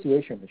an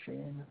association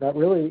machine that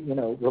really,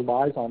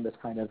 relies on this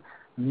kind of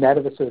net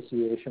of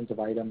associations of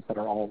items that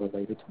are all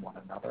related to one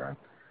another.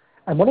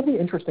 And one of the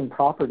interesting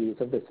properties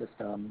of the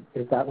system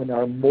is that when there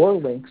are more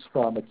links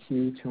from a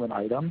cue to an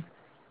item,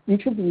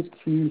 each of these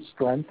cues'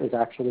 strength is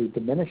actually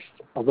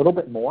diminished a little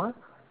bit more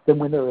than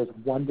when there is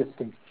one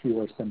distinct cue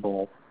or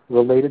symbol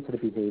related to the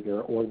behavior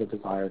or the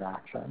desired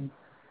action.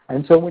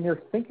 And so when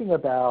you're thinking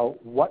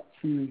about what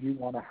cue you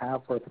want to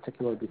have for a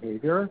particular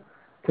behavior,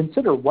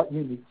 consider what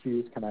unique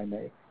cues can I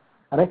make.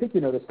 And I think,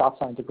 the stop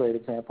sign's a great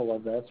example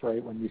of this,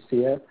 right? When you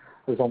see it,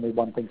 there's only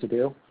one thing to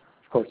do.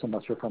 Of course,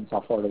 unless you're from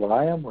South Florida where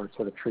I am, where it's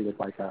sort of treated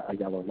like a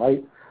yellow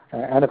light.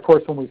 And of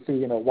course, when we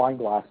see, wine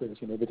glasses,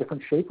 the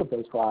different shape of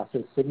those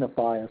glasses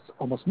signify us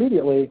almost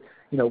immediately,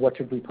 what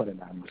should we put in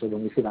them. So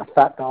when we see that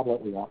fat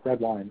goblet, we want red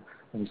wine.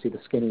 When we see the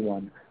skinny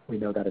one, we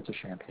know that it's a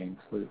champagne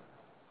flute.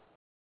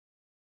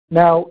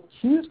 Now,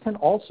 cues can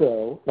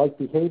also, like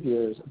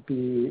behaviors,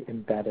 be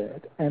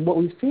embedded. And what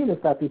we've seen is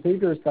that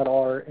behaviors that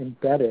are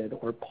embedded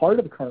or part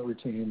of the current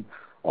routine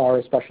are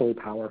especially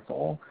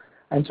powerful.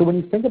 And so when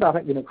you think about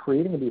it,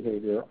 creating a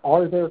behavior,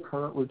 are there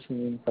current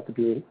routines that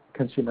the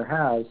consumer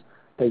has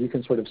that you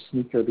can sort of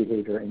sneak your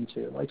behavior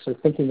into? Like, so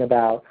thinking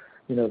about,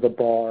 the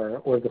bar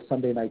or the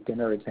Sunday night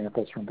dinner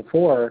examples from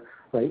before,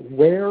 right?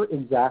 Where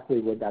exactly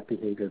would that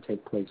behavior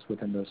take place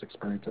within those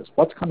experiences?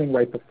 What's coming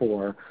right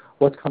before?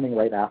 What's coming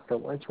right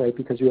afterwards, right?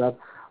 Because you have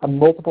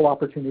multiple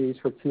opportunities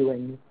for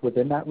cueing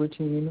within that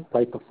routine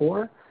right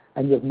before,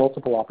 and you have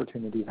multiple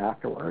opportunities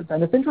afterwards.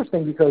 And it's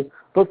interesting because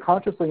both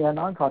consciously and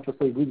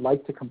unconsciously, we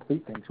like to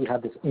complete things. We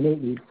have this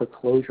innate need for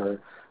closure,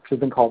 which has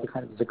been called the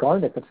kind of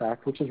Zeigarnik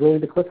effect, which is really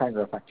the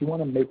cliffhanger effect. You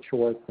want to make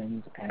sure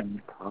things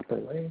end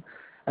properly.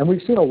 And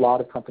we've seen a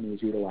lot of companies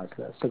utilize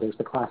this. So there's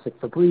the classic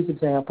Febreze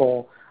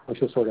example,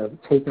 which is sort of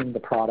taking the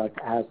product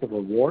as the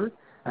reward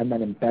and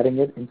then embedding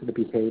it into the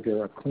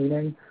behavior of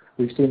cleaning.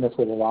 We've seen this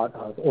with a lot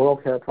of oral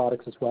care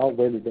products as well.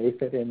 Where do they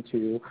fit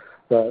into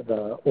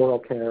the oral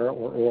care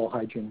or oral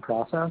hygiene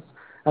process?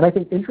 And I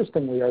think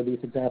interestingly are these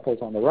examples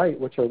on the right,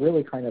 which are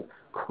really kind of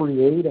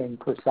creating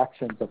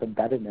perceptions of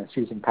embeddedness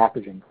using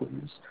packaging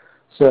clues.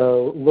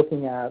 So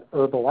looking at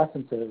herbal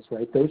essences,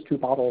 right, those two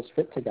bottles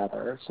fit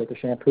together. So the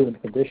shampoo and the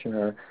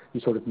conditioner,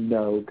 you sort of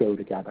know go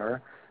together.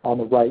 On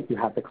the right, you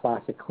have the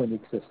classic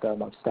Clinique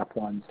system of step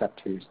 1, step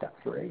 2, step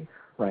 3,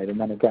 right? And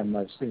then again,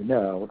 most you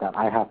know that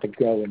I have to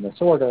go in this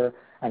order,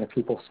 and if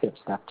people skip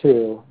step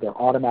 2, they're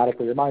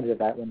automatically reminded of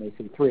that when they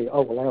see 3.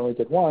 Oh, well, I only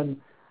did 1,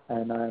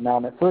 and now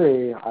I'm at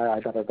 3. I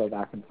better go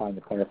back and find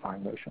the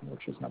clarifying motion,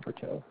 which is number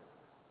 2.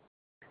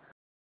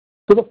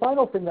 So the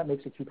final thing that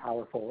makes a cue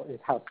powerful is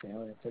how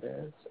salient it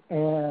is.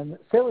 And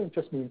salient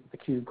just means that the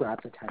cue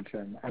grabs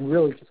attention and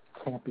really just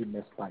can't be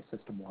missed by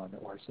system 1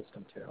 or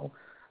system 2.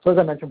 So as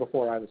I mentioned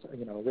before, I was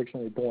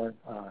originally born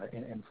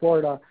in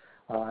Florida.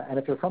 And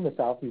if you're from the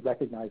South, you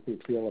recognize the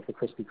appeal of the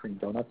Krispy Kreme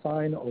donut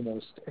sign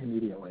almost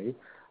immediately.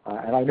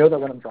 And I know that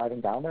when I'm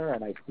driving down there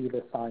and I see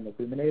this sign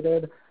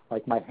illuminated,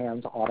 like my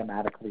hands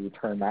automatically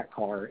turn that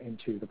car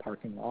into the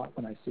parking lot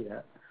when I see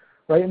it.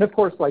 Right? And of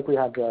course, like we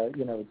have the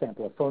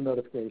example of phone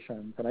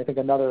notifications. And I think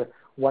another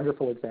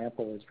wonderful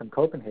example is from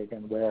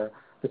Copenhagen, where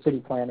the city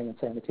planning and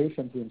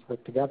sanitation teams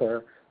work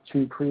together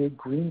to create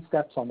green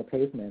steps on the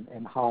pavement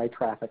in high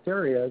trafficked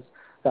areas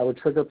that would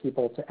trigger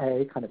people to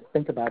A, kind of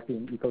think about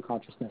being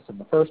eco-consciousness in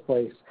the first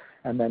place,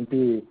 and then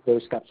B,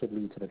 those steps would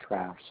lead to the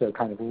trash. So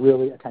kind of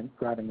really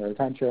grabbing their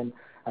attention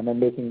and then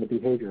making the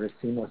behavior as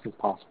seamless as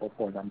possible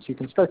for them. So you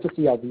can start to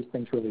see how these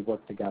things really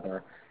work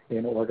together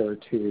in order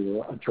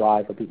to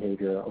drive a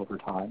behavior over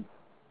time.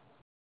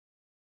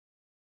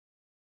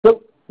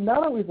 So now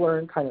that we've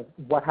learned kind of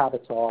what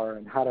habits are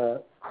and how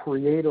to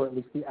create or at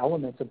least the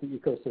elements of the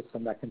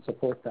ecosystem that can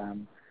support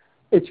them,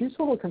 it's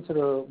useful to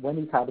consider when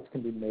these habits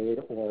can be made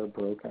or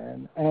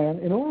broken. And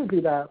in order to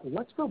do that,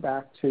 let's go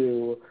back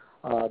to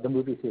the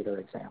movie theater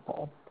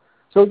example.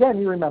 So again,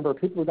 you remember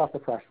people who got the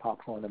fresh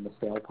popcorn and the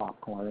stale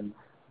popcorn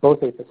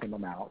both ate the same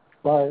amount.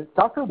 But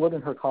Dr. Wood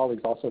and her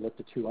colleagues also looked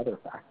at 2 other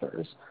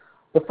factors.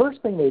 The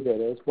first thing they did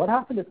is, what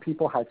happened if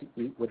people had to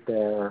eat with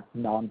their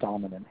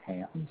non-dominant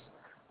hands,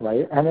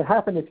 right? And it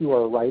happened if you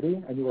were a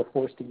righty and you were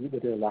forced to eat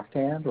with your left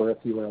hand, or if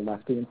you were a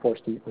lefty and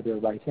forced to eat with your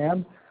right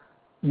hand,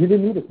 you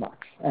didn't eat as much.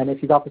 And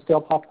if you got the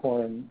stale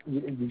popcorn,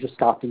 you just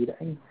stopped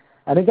eating.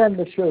 And again,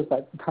 this shows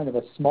that kind of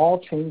a small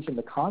change in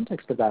the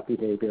context of that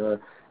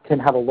behavior can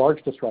have a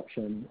large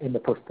disruption in the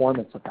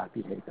performance of that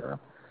behavior.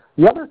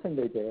 The other thing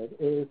they did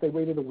is they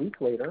waited a week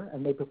later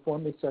and they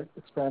performed the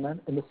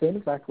experiment in the same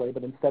exact way,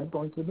 but instead of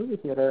going to the movie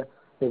theater,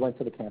 they went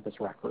to the campus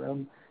rec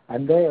room.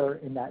 And there,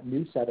 in that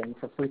new setting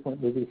for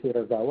frequent movie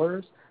theater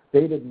goers,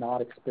 they did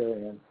not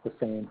experience the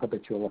same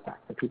habitual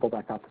effect. The people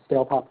that got the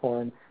stale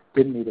popcorn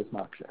didn't eat as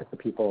much as the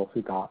people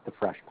who got the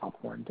fresh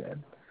popcorn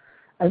did.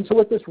 And so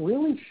what this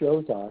really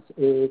shows us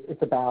is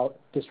it's about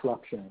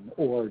disruption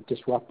or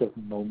disruptive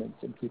moments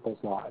in people's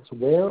lives.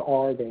 Where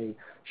are they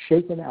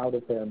shaken out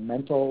of their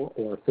mental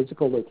or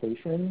physical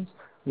locations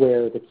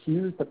where the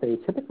cues that they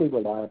typically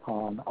rely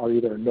upon are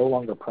either no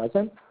longer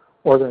present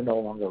or they're no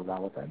longer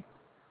relevant?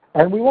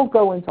 And we won't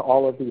go into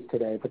all of these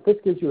today, but this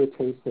gives you a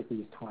taste of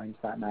these times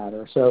that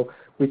matter. So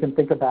we can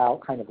think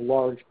about kind of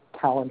large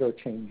calendar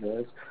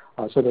changes.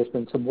 So there's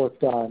been some work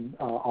done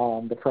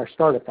on the fresh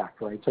start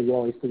effect, right? So you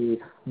always see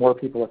more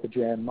people at the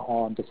gym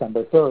on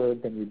December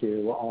 3rd than you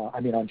do,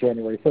 on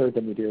January 3rd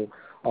than you do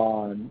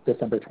on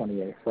December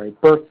 28th,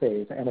 right?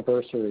 Birthdays,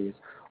 anniversaries,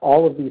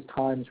 all of these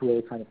times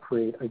really kind of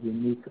create a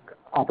unique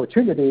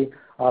opportunity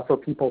for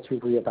people to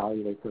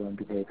reevaluate their own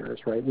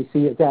behaviors, right? We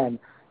see, again,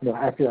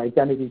 if your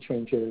identity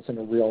changes in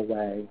a real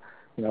way,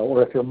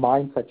 or if your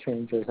mindset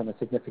changes in a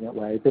significant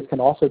way, this can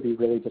also be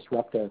really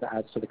disruptive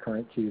as to the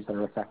current cues that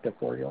are effective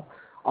for you.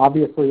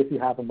 Obviously, if you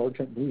have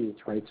emergent needs,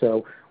 right?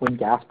 So when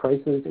gas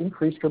prices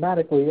increase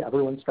dramatically,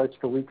 everyone starts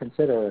to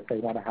reconsider if they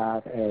want to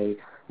have a,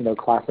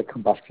 classic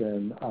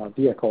combustion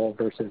vehicle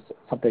versus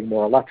something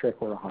more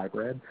electric or a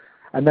hybrid.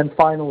 And then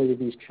finally,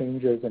 these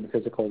changes in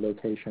physical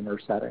location or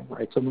setting,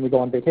 right? So when we go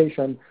on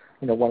vacation,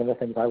 one of the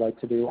things I like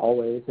to do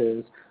always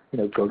is,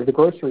 go to the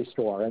grocery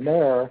store. And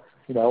there,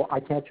 I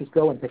can't just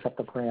go and pick up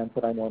the brands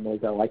that I normally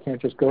go. I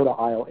can't just go to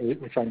aisle 8,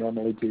 which I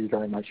normally do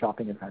during my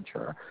shopping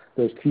adventure.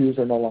 Those cues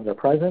are no longer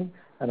present,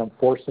 and I'm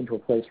forced into a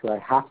place where I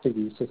have to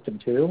use System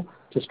 2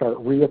 to start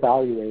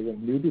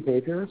reevaluating new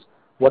behaviors,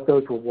 what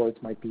those rewards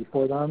might be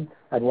for them,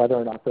 and whether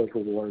or not those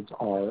rewards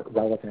are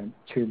relevant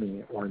to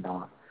me or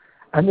not.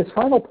 And this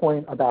final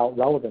point about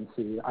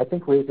relevancy, I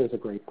think raises a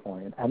great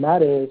point, and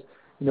that is,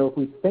 if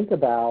we think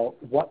about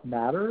what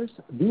matters,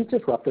 these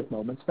disruptive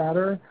moments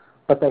matter,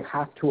 but they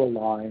have to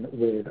align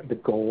with the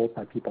goals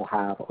that people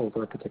have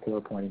over a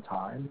particular point in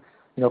time.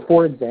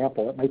 For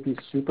example, it might be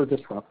super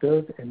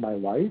disruptive in my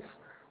life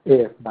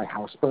if my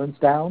house burns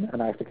down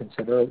and I have to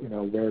consider,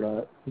 where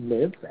to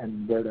live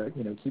and where to,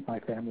 keep my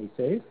family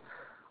safe.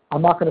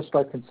 I'm not going to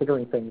start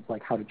considering things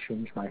like how to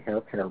change my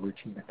hair care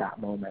routine at that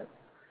moment.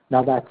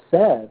 Now, that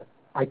said,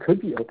 I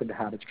could be open to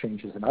habit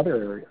changes in other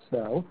areas,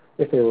 though,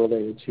 if they're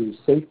related to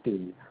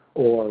safety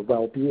or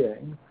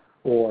well-being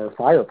or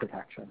fire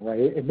protection, right?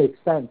 It makes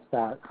sense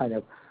that kind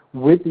of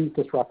with these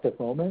disruptive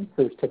moments,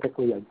 there's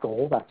typically a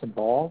goal that's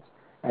involved.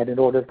 And in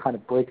order to kind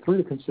of break through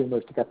to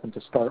consumers to get them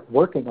to start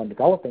working on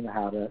developing a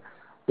habit,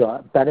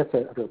 the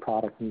benefit of your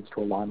product needs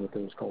to align with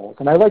those goals.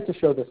 And I like to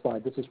show this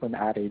slide. This is from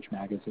Ad Age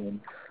magazine.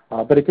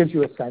 But it gives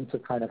you a sense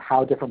of kind of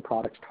how different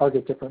products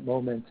target different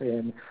moments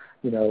in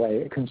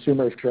a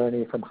consumer's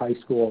journey from high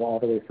school all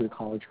the way through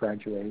college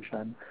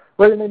graduation.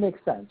 Right, and it makes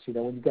sense.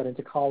 When you get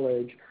into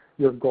college,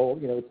 your goal,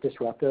 it's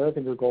disruptive,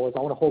 and your goal is, I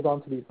want to hold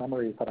on to these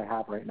memories that I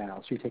have right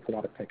now. So you take a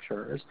lot of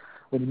pictures.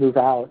 When you move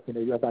out,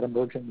 you have that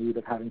emergent need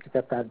of having to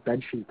get that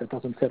bed sheet that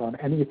doesn't fit on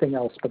anything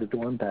else but a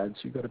dorm bed.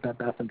 So you go to Bed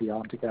Bath &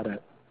 Beyond to get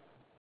it.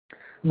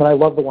 And then I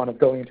love the one of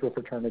going into a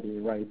fraternity,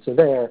 right? So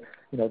there,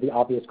 the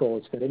obvious goal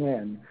is fitting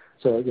in.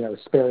 So,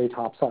 Sperry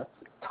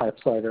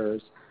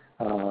typewriters,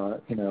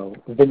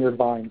 Vineyard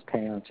Vines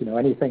pants,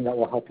 anything that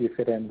will help you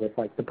fit in with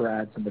like the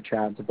Brads and the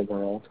Chads of the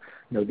world.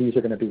 These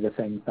are going to be the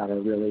things that are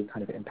really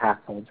kind of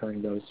impactful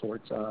during those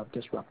sorts of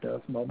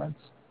disruptive moments.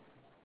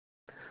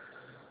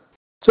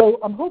 So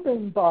I'm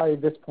hoping by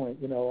this point,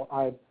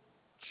 I've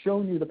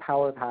shown you the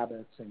power of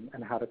habits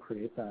and how to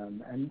create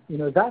them. And,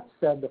 that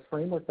said, the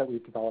framework that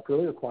we've developed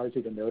really requires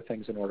you to know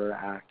things in order to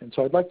act. And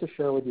so I'd like to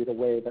share with you the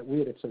way that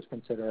we at Ipsos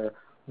consider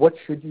what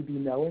should you be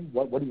knowing,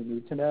 what do you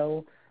need to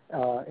know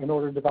in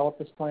order to develop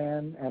this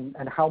plan,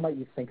 and how might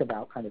you think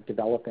about kind of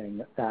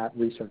developing that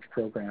research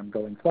program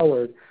going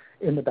forward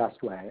in the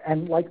best way.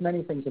 And like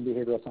many things in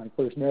behavioral science,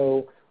 there's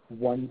no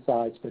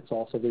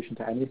one-size-fits-all solution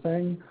to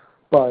anything,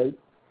 but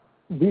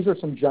these are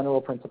some general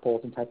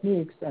principles and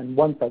techniques, and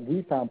ones that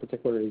we found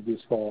particularly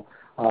useful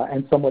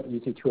and somewhat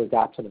easy to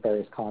adapt to the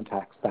various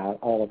contexts that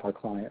all of our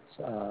clients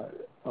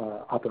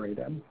operate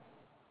in.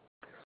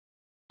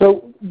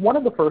 So one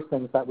of the first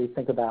things that we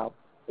think about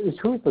is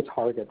who is the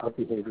target of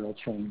behavioral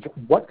change?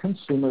 What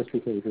consumers'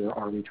 behavior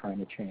are we trying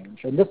to change?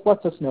 And this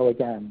lets us know,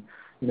 again,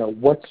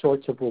 what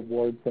sorts of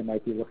rewards they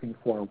might be looking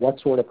for, what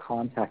sort of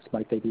context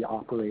might they be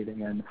operating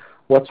in,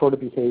 what sort of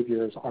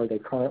behaviors are they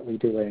currently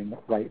doing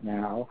right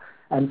now.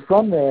 And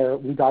from there,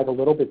 we dive a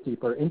little bit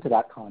deeper into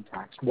that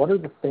context. What are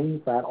the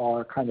things that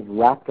are kind of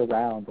wrapped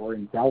around or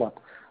envelop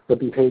the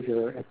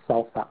behavior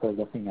itself that we're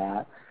looking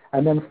at?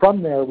 And then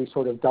from there, we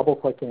sort of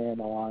double-click in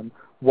on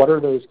what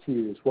are those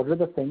cues? What are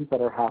the things that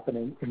are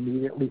happening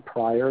immediately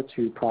prior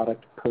to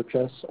product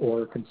purchase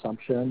or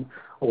consumption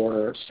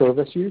or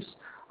service use?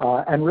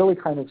 And really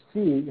kind of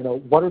see,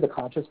 what are the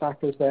conscious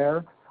factors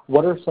there?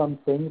 What are some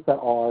things that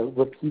are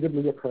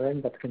repeatedly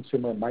occurring that the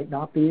consumer might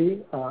not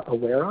be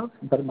aware of,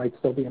 but it might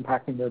still be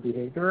impacting their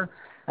behavior?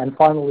 And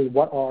finally,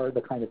 what are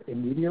the kind of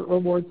immediate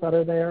rewards that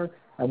are there?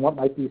 And what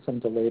might be some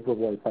delayed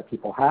rewards that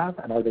people have?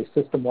 And are they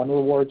system 1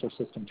 rewards or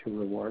system 2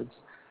 rewards?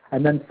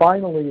 And then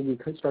finally, we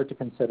could start to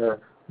consider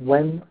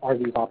when are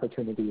these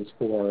opportunities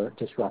for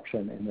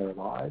disruption in their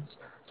lives.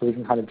 So we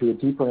can kind of do a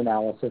deeper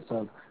analysis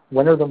of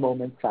when are the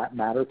moments that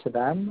matter to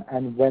them,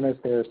 and when is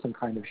there some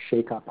kind of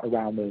shakeup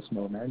around those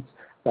moments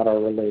that are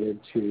related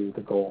to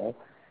the goal.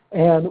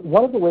 And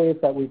one of the ways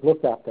that we've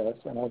looked at this,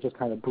 and I'll just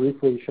kind of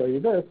briefly show you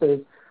this, is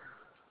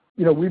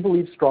we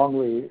believe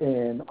strongly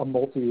in a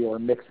multi or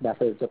mixed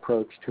methods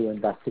approach to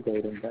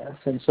investigating this.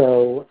 And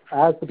so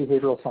as the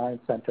Behavioral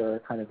Science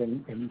Center kind of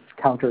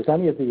encounters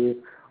any of these,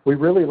 we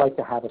really like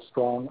to have a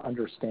strong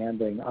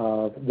understanding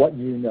of what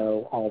you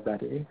know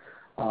already.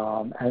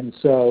 And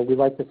so we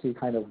like to see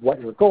kind of what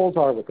your goals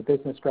are, what the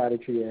business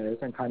strategy is,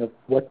 and kind of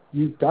what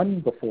you've done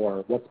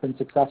before, what's been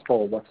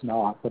successful, what's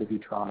not, what have you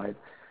tried.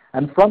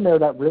 And from there,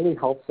 that really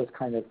helps us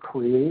kind of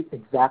create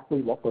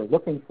exactly what we're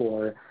looking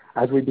for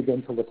as we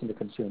begin to listen to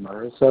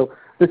consumers. So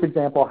this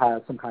example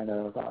has some kind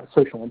of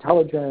social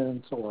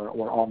intelligence or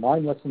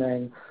online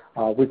listening.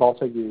 We've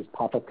also used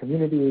pop-up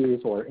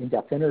communities or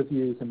in-depth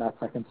interviews in that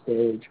second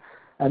stage.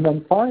 And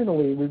then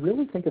finally, we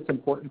really think it's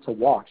important to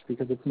watch,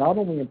 because it's not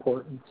only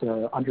important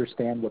to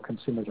understand what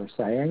consumers are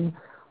saying,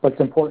 but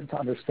it's important to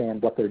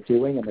understand what they're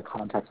doing and the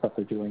context that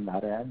they're doing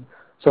that in.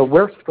 So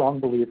we're strong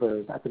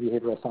believers at the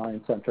Behavioral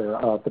Science Center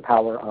of the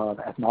power of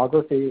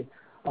ethnography,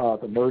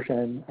 of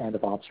immersion, and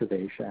of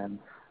observation.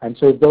 And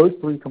so those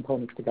three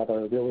components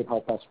together really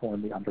help us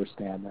form the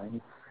understanding.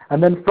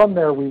 And then from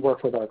there, we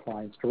work with our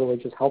clients to really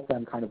just help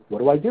them kind of, what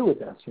do I do with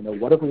this?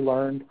 What have we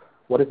learned?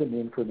 What does it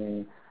mean for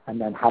me? And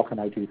then how can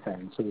I do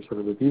things? So we sort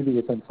of review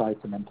these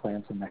insights and then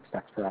plan some next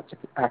steps for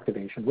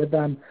activation with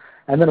them.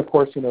 And then, of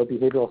course,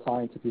 behavioral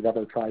science, if you've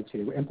ever tried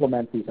to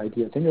implement these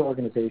ideas in your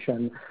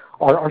organization,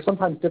 are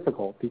sometimes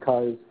difficult,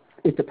 because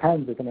it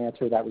depends is an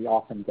answer that we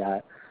often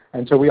get.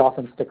 And so we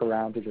often stick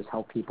around to just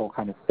help people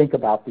kind of think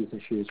about these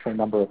issues for a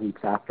number of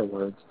weeks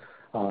afterwards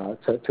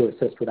to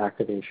assist with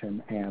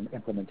activation and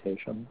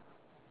implementation.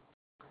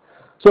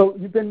 So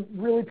you've been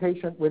really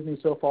patient with me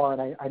so far,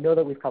 and I know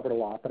that we've covered a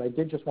lot, but I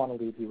did just want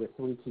to leave you with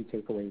 3 key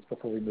takeaways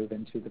before we move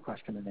into the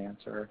question and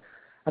answer.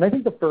 And I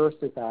think the first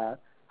is that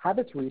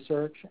habits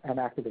research and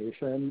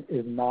activation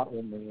is not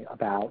only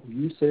about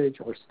usage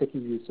or sticky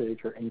usage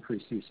or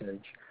increased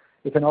usage.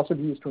 It can also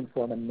be used to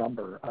inform a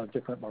number of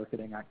different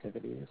marketing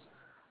activities.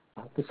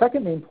 The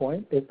second main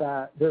point is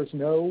that there's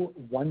no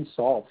one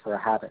solve for a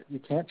habit. You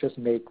can't just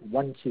make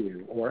one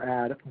cue or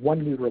add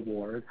one new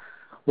reward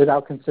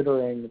without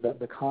considering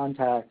the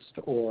context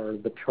or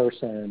the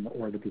person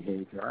or the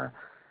behavior.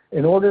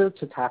 In order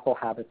to tackle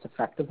habits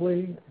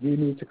effectively, you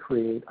need to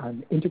create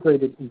an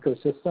integrated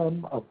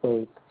ecosystem of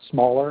both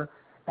smaller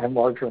and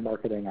larger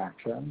marketing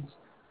actions.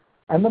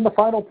 And then the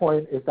final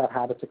point is that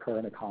habits occur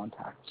in a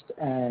context.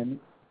 And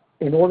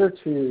in order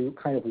to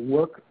kind of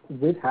work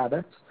with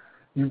habits,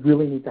 you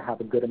really need to have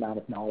a good amount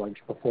of knowledge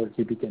before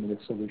you begin with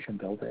solution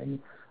building.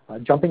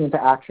 Jumping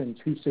into action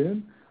too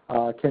soon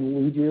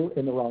can lead you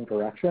in the wrong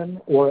direction,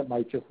 or it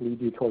might just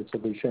lead you towards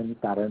solutions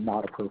that are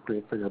not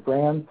appropriate for your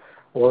brand,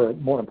 or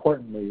more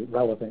importantly,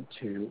 relevant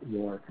to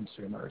your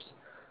consumers.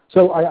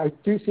 So I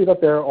do see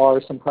that there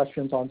are some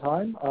questions on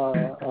time.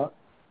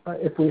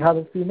 If we have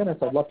a few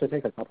minutes, I'd love to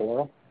take a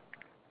couple,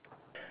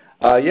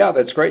 Earl. Yeah,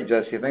 that's great,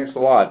 Jesse. Thanks a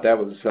lot. That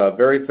was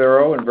very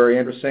thorough and very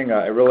interesting.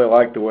 I really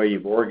like the way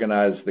you've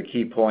organized the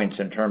key points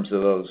in terms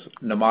of those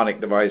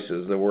mnemonic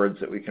devices, the words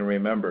that we can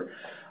remember.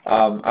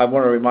 I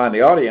want to remind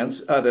the audience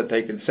that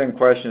they can send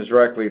questions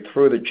directly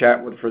through the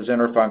chat with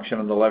presenter function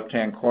on the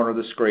left-hand corner of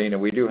the screen,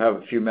 and we do have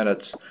a few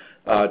minutes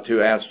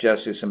to ask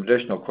Jesse some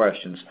additional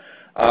questions.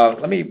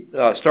 Let me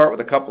start with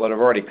a couple that have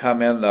already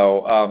come in,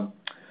 though.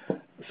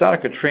 Santa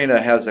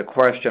Katrina has a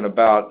question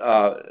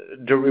about,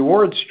 do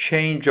rewards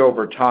change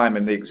over time?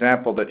 And the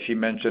example that she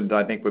mentioned,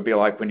 I think, would be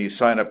like when you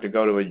sign up to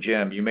go to a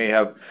gym. You may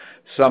have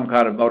some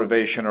kind of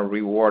motivation or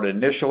reward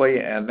initially,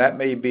 and that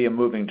may be a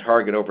moving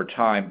target over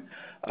time.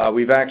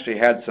 We've actually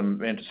had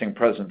some interesting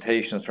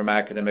presentations from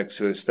academics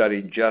who have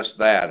studied just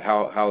that,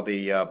 how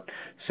the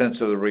sense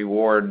of the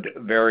reward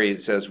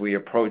varies as we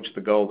approach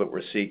the goal that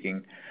we're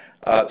seeking.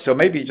 So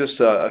maybe just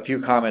a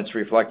few comments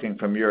reflecting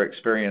from your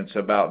experience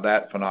about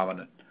that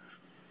phenomenon.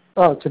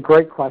 Oh, it's a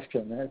great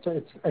question.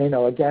 It's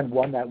again,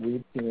 one that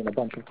we've seen a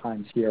bunch of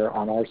times here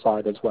on our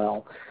side as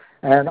well.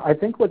 And I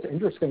think what's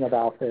interesting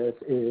about this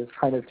is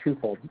kind of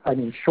twofold. I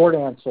mean, short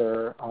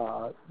answer,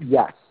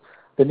 yes.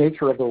 The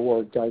nature of the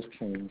reward does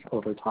change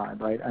over time,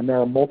 right? And there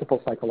are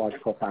multiple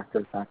psychological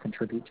factors that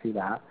contribute to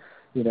that.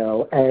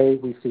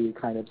 We see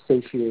kind of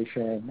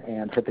satiation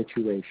and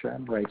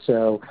habituation, right?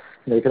 So,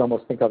 you can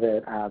almost think of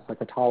it as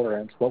like a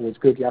tolerance. What was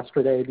good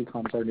yesterday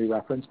becomes our new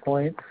reference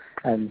point.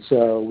 And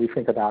so we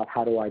think about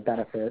how do I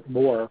benefit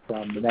more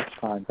from the next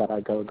time that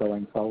I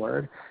going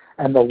forward.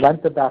 And the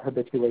length of that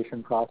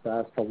habituation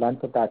process, the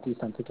length of that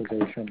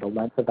desensitization, the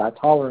length of that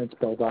tolerance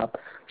buildup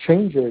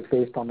changes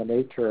based on the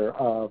nature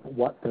of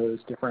what those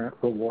different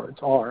rewards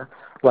are,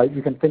 right?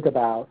 You can think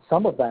about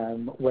some of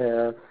them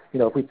where,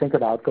 if we think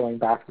about going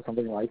back to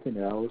something like,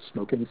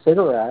 smoking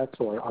cigarettes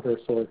or other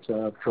sorts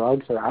of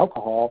drugs or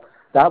alcohol,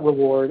 that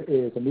reward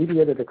is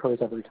immediate. It occurs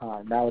every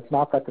time. Now, it's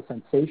not that the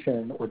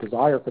sensation or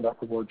desire for that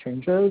reward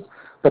changes,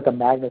 but the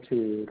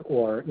magnitude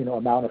or,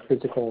 amount of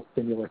physical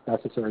stimulus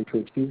necessary to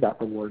achieve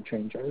that reward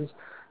changes.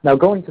 Now,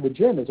 going to the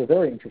gym is a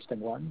very interesting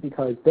one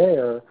because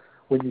there,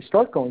 when you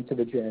start going to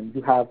the gym,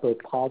 you have both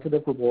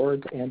positive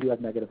rewards and you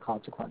have negative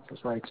consequences,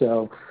 right?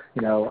 So,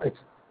 it's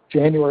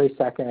January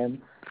 2nd,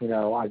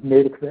 I've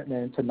made a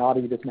commitment to not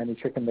eat as many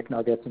chicken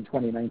McNuggets in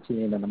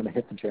 2019, and I'm going to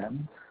hit the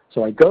gym.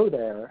 So I go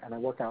there, and I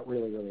work out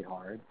really, really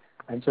hard.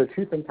 And so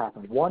two things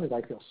happen. One is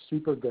I feel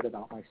super good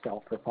about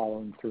myself for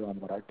following through on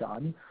what I've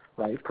done,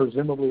 right?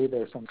 Presumably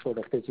there's some sort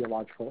of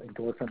physiological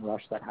endorphin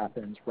rush that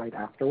happens right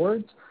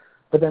afterwards.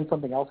 But then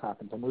something else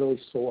happens. I'm really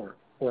sore,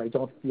 or I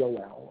don't feel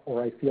well,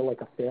 or I feel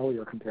like a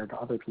failure compared to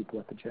other people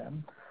at the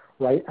gym.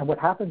 Right? And what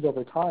happens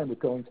over time with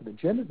going to the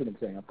gym as an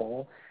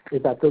example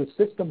is that those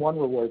system one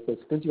rewards, those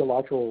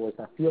physiological rewards,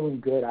 that feeling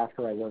good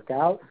after I work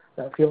out,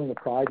 that feeling of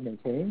pride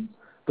maintains,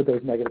 but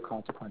those negative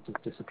consequences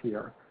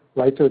disappear.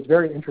 Right? So it's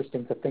very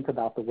interesting to think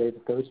about the way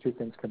that those two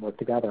things can work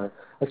together,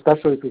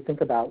 especially as we think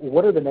about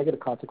what are the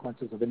negative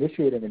consequences of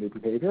initiating a new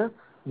behavior,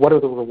 what are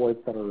the rewards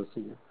that are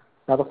received.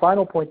 Now, the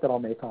final point that I'll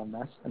make on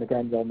this, and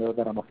again, you'll know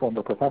that I'm a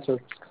former professor,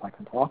 just because I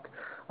can talk,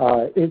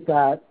 is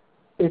that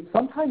it's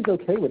sometimes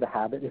okay with a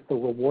habit if the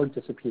reward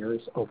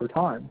disappears over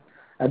time.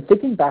 And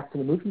thinking back to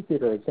the movie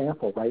theater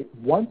example, right,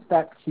 once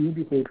that key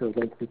behavior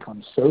link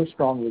becomes so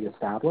strongly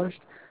established,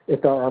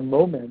 if there are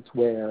moments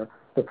where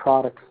the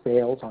product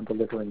fails on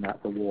delivering that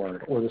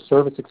reward or the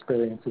service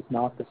experience is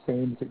not the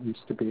same as it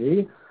used to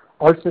be,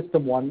 our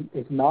system one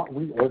is not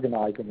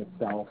reorganizing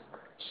itself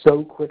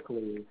so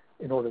quickly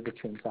in order to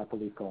change that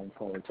belief going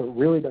forward. So it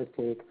really does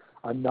take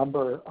a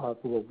number of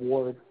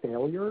reward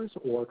failures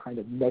or kind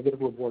of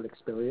negative reward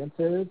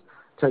experiences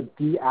to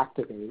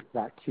deactivate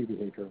that cue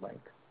behavior link.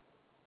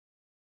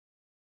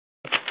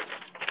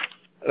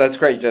 That's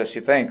great,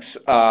 Jesse. Thanks.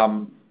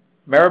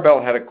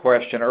 Maribel had a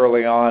question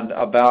early on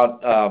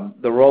about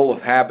the role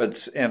of habits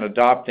in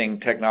adopting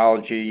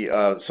technology,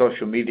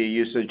 social media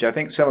usage. I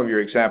think some of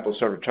your examples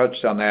sort of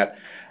touched on that.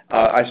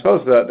 I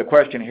suppose the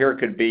question here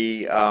could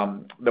be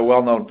the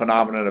well-known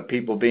phenomenon of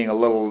people being a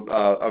little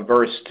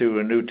averse to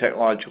a new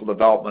technological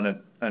development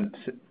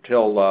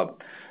until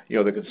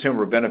the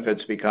consumer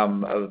benefits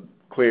become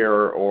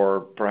clear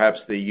or perhaps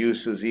the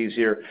use is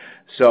easier.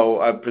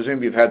 So I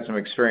presume you've had some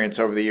experience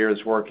over the years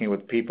working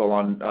with people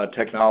on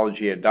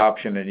technology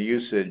adoption and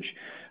usage.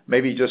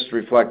 Maybe just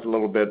reflect a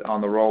little bit on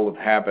the role of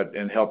habit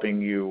in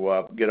helping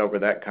you get over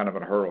that kind of a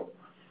hurdle.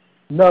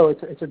 No,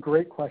 it's a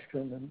great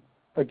question. And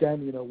again,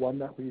 one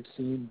that we've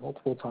seen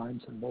multiple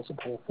times in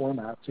multiple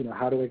formats.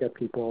 How do I get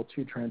people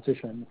to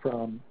transition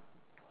from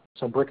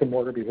some brick and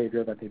mortar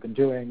behavior that they've been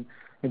doing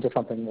into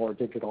something more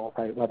digital,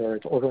 right? Whether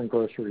it's ordering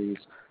groceries,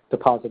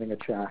 depositing a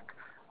check,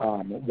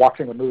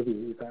 watching a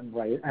movie even,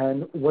 right?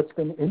 And what's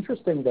been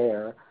interesting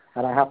there,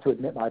 and I have to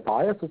admit my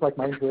bias, is like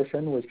my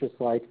intuition was just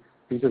like,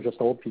 these are just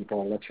old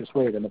people, let's just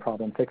wait and the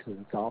problem fixes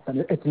itself.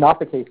 And it's not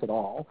the case at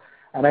all.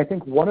 And I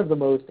think one of the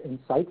most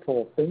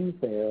insightful things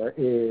there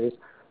is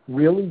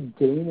really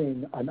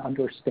gaining an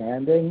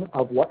understanding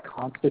of what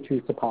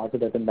constitutes a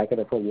positive and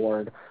negative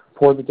reward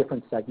for the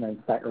different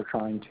segments that you're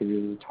trying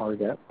to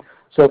target.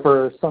 So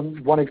for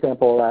one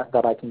example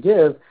that I can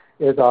give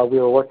is we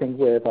were working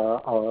with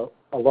a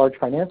large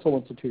financial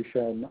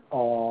institution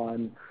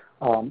on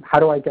how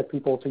do I get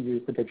people to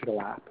use the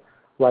digital app,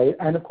 right?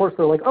 And of course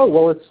they're like, oh,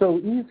 well, it's so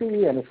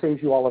easy and it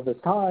saves you all of this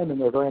time,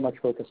 and they're very much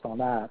focused on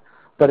that.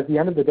 But at the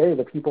end of the day,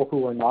 the people who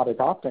were not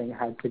adopting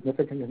had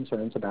significant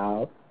concerns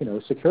about,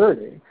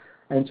 security.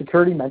 And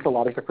security meant a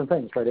lot of different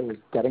things, right? It was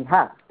getting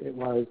hacked. It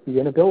was the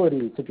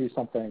inability to do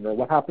something, or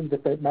what happens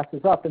if it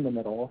messes up in the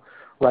middle,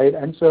 right?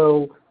 And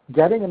so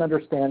getting an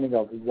understanding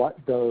of what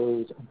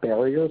those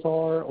barriers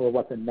are, or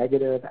what the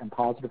negative and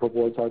positive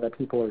rewards are that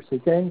people are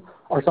seeking,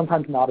 are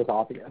sometimes not as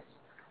obvious.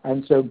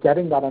 And so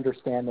getting that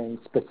understanding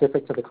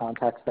specific to the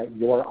context that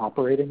you're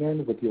operating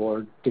in with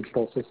your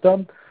digital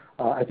system,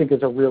 I think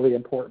is a really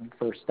important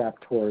first step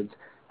towards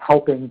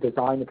helping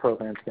design the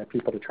program to get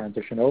people to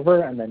transition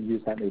over and then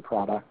use that new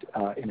product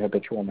in a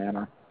habitual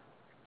manner.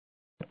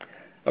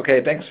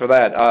 Okay, thanks for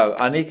that.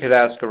 Anik had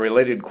asked a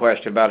related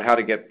question about how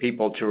to get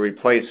people to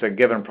replace a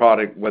given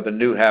product with a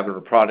new habit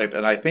or product,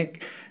 and I think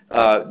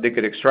they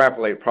could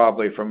extrapolate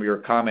probably from your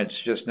comments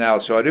just now.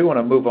 So I do want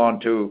to move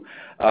on to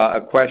a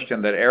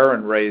question that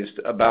Aaron raised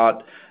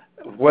about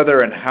whether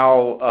and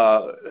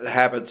how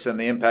habits and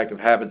the impact of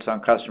habits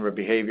on customer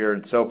behavior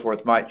and so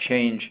forth might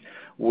change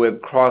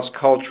with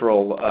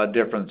cross-cultural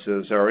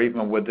differences, or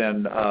even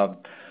within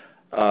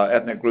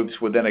ethnic groups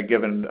within a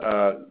given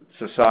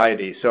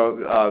society.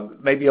 So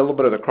maybe a little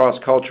bit of the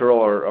cross-cultural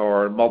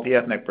or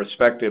multi-ethnic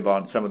perspective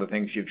on some of the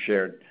things you've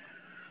shared.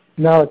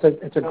 No,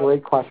 it's a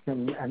great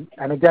question,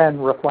 and again,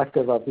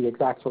 reflective of the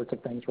exact sorts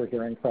of things we're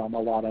hearing from a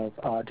lot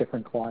of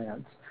different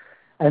clients.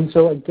 And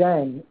so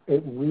again,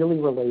 it really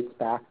relates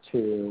back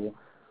to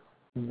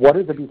what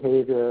is the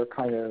behavior,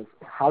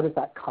 how does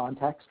that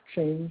context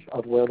change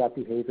of where that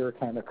behavior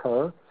can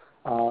occur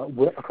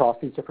across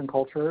these different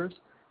cultures?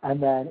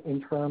 And then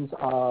in terms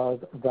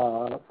of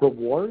the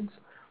rewards,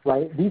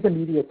 right, these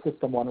immediate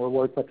system one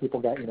rewards that people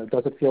get,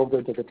 does it feel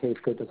good, does it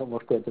taste good, does it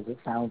look good, does it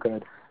sound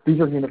good? These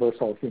are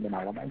universal human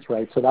elements,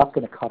 right? So that's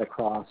going to cut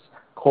across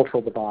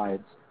cultural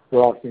divides.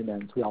 We're all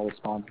humans. We all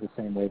respond to the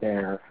same way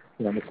there,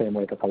 in the same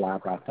way that the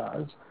lab rat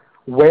does.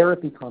 Where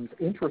it becomes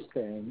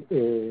interesting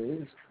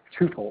is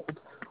twofold.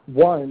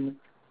 One,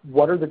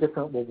 what are the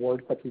different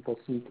rewards that people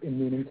seek in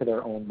meaning to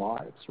their own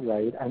lives,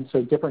 right? And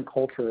so different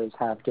cultures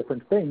have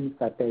different things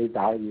that they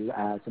value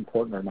as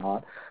important or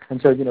not.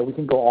 And so, we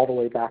can go all the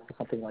way back to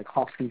something like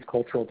Hofstede's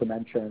cultural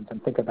dimensions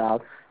and think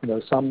about,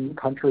 some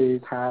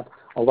countries have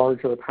a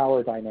larger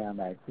power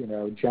dynamic,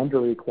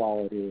 gender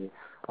equality.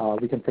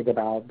 We can think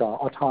about the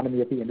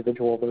autonomy of the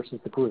individual versus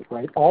the group,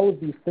 right? All of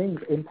these things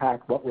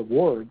impact what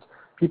rewards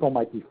people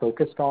might be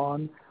focused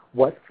on,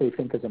 what they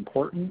think is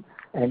important,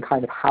 and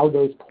kind of how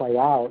those play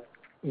out,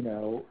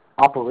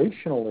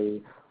 operationally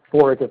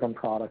for a given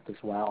product as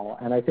well.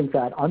 And I think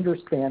that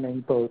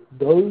understanding both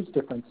those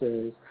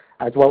differences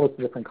as well as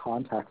the different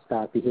contexts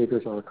that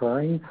behaviors are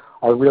occurring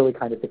are really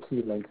kind of the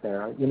key link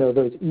there.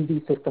 Those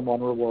easy system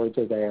one rewards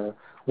are there.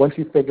 Once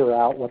you figure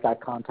out what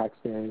that context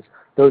is,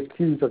 those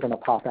cues are going to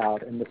pop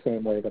out in the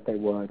same way that they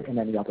would in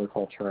any other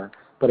culture.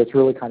 But it's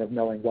really kind of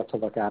knowing what to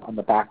look at on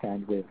the back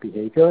end with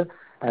behavior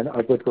and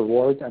with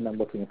rewards, and then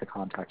looking at the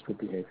context with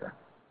behavior.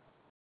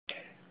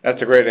 That's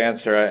a great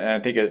answer, and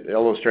I think it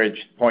illustrates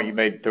the point you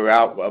made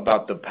throughout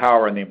about the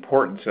power and the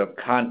importance of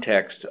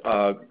context,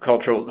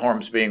 cultural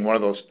norms being one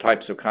of those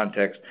types of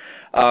context.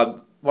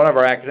 One of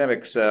our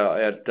academics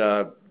at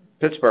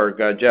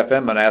Pittsburgh, Jeff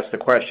Inman, asked the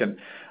question,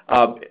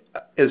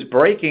 is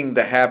breaking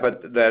the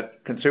habit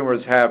that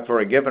consumers have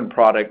for a given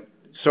product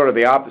sort of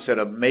the opposite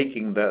of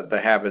making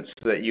the habits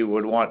that you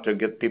would want to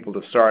get people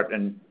to start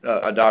and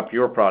adopt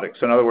your products?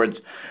 So in other words,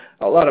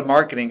 a lot of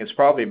marketing is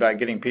probably about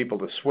getting people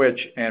to switch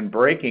and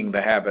breaking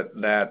the habit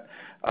that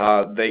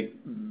they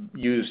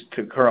use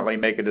to currently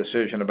make a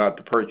decision about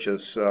the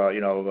purchase,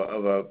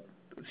 of a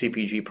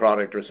CPG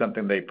product or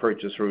something they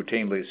purchase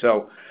routinely.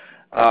 So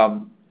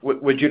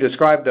would you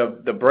describe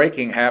the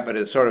breaking habit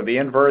as sort of the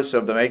inverse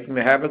of the making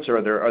the habits, or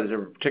are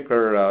there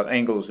particular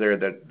angles there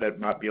that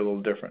might be a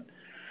little different?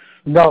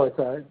 No,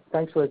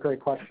 thanks for a great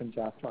question,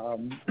 Jeff.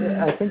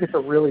 I think it's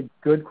a really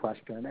good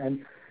question.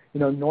 And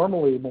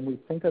normally when we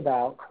think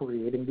about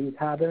creating these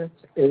habits,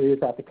 it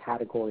is at the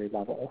category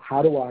level.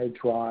 How do I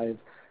drive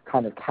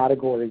kind of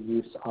category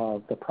use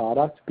of the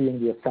product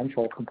being the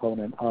essential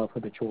component of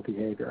habitual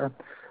behavior?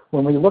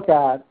 when we look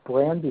at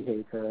brand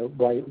behavior,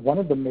 right, one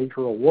of the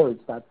major rewards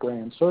that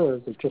brand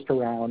serves is just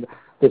around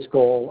this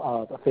goal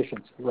of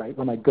efficiency, right?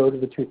 When I go to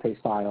the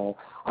toothpaste aisle,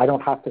 I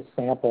don't have to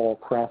sample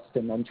Crest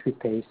and then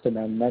toothpaste and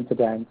then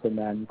Mentadent and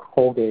then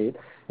Colgate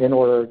in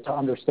order to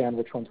understand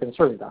which one's going to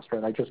serve me best,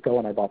 right? I just go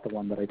and I bought the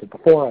one that I did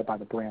before. I buy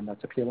the brand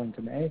that's appealing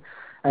to me.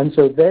 And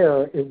so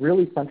there, it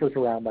really centers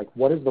around, like,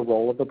 what is the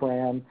role of the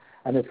brand?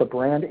 And is the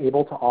brand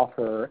able to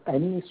offer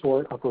any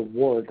sort of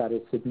reward that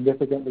is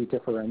significantly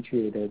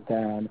differentiated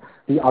than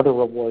the other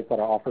rewards that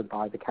are offered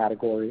by the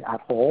category at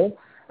whole?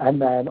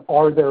 And then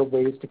are there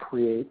ways to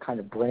create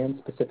kind of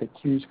brand-specific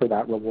cues for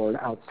that reward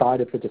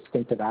outside of the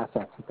distinctive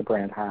assets that the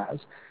brand has?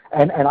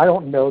 And I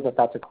don't know that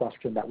that's a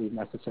question that we've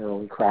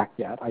necessarily cracked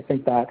yet. I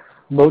think that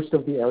most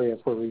of the areas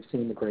where we've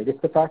seen the greatest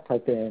effect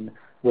have been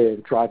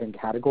with driving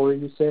category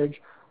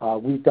usage.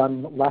 We've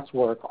done less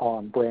work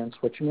on brand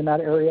switching in that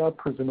area,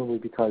 presumably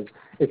because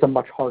it's a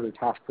much harder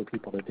task for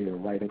people to do,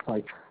 right? It's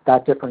like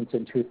that difference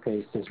in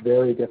toothpaste is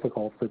very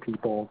difficult for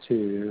people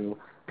to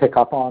pick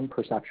up on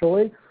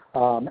perceptually.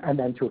 And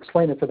then to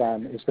explain it to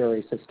them is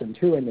very system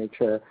two in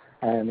nature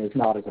and is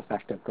not as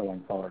effective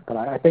going forward. But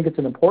I think it's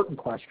an important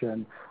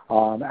question,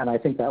 and I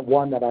think that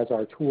one that as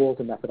our tools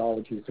and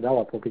methodologies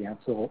develop, we'll be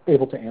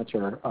able to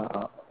answer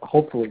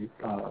hopefully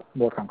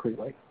more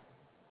concretely.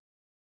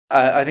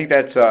 I think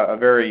that's a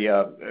very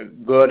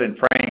good and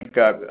frank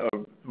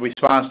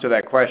response to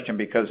that question,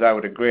 because I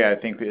would agree. I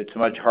think it's a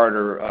much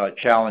harder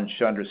challenge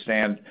to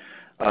understand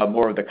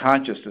more of the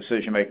conscious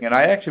decision making. And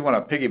I actually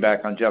want to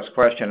piggyback on Jeff's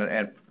question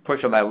and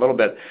push on that a little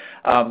bit.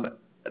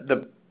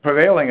 The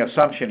prevailing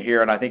assumption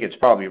here, and I think it's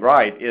probably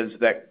right, is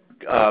that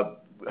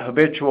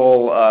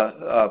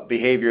habitual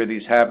behavior,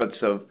 these habits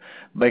of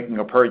making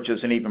a purchase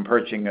and even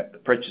purchasing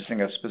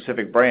a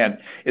specific brand,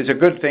 is a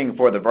good thing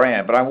for the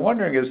brand. But I'm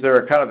wondering, is there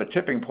a kind of a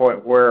tipping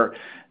point where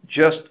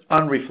just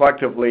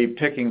unreflectively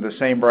picking the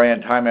same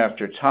brand time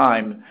after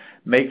time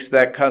makes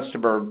that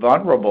customer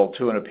vulnerable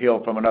to an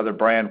appeal from another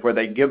brand, where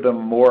they give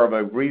them more of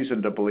a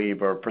reason to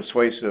believe or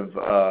persuasive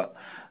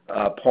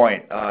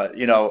point?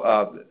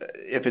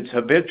 If it's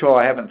habitual,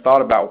 I haven't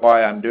thought about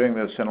why I'm doing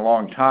this in a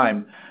long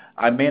time,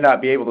 I may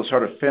not be able to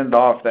sort of fend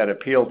off that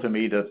appeal to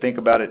me to think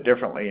about it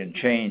differently and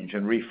change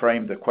and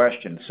reframe the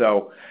question.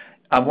 So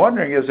I'm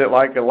wondering, is it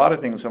like a lot of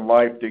things in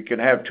life that can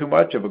have too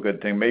much of a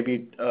good thing?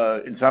 Maybe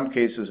in some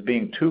cases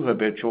being too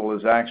habitual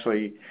is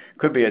actually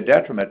could be a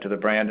detriment to the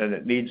brand, and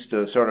it needs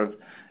to sort of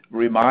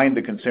remind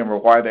the consumer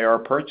why they are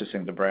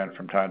purchasing the brand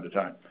from time to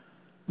time.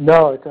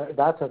 No,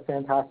 that's a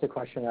fantastic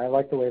question. I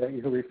like the way that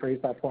you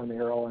rephrased that for me,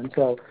 Earl. And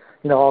so,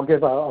 I'll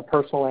give a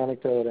personal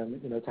anecdote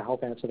and, to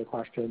help answer the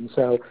question.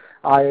 So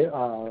I,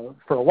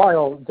 for a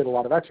while, did a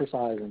lot of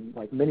exercise and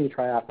like mini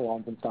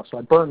triathlons and stuff. So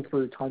I burned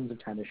through tons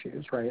of tennis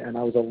shoes, right? And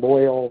I was a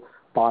loyal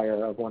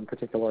buyer of one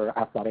particular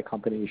athletic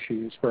company's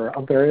shoes for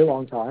a very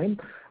long time.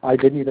 I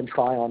didn't even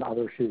try on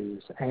other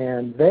shoes.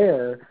 And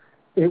there,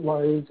 it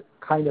was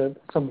kind of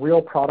some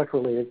real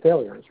product-related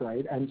failures,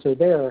 right? And so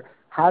there,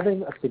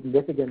 having a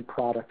significant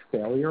product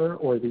failure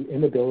or the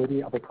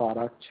inability of a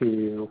product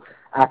to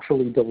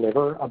actually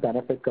deliver a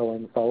benefit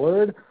going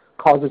forward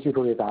causes you to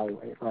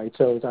reevaluate, right?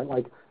 So it's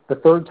like the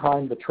third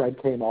time the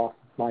tread came off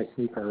my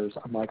sneakers,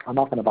 I'm like, I'm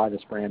not going to buy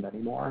this brand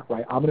anymore,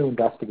 right? I'm going to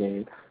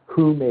investigate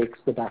who makes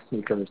the best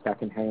sneakers that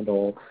can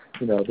handle,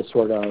 the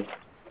sort of,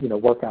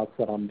 workouts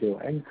that I'm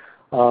doing.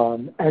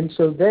 And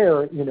so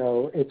there,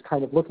 it's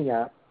kind of looking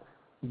at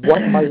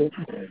what might it,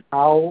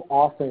 how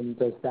often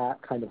does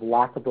that kind of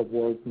lack of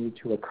reward need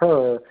to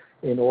occur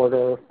in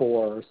order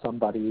for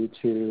somebody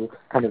to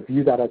kind of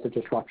view that as a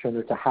disruption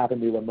or to have a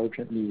new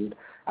emergent need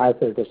as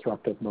their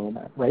disruptive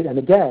moment, right? And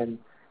again,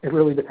 it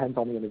really depends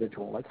on the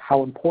individual. Like,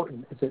 how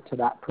important is it to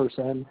that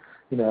person?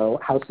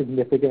 How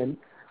significant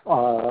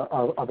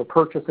of a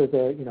purchase is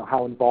it?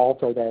 How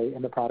involved are they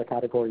in the product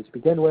category to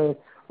begin with,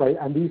 right?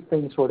 And these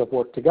things sort of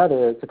work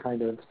together to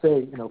kind of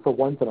say, for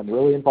ones that I'm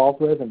really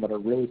involved with and that are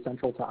really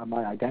central to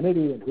my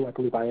identity and who I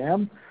believe I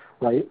am,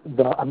 right?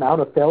 The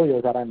amount of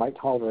failure that I might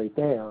tolerate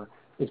there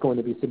is going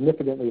to be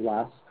significantly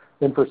less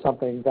than for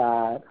something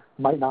that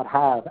might not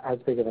have as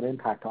big of an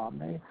impact on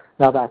me.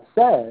 Now, that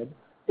said,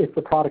 if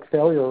the product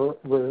failure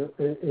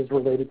is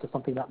related to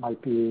something that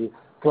might be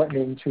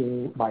threatening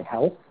to my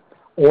health,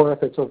 or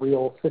if it's a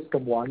real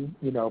system one,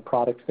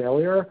 product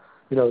failure,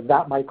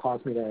 that might cause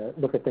me to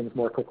look at things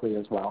more quickly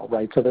as well,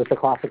 right? So there's the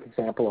classic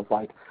example of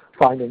like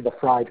finding the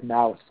fried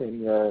mouse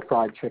in your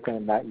fried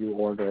chicken that you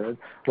ordered,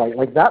 right?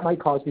 Like that might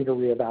cause me to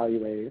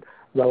reevaluate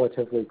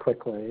relatively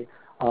quickly.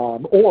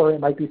 Or it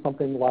might be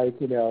something like,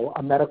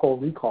 a medical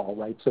recall,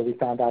 right? So we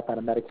found out that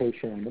a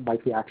medication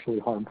might be actually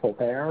harmful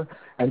there.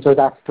 And so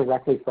that's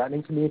directly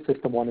threatening to me.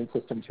 System 1 and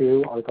System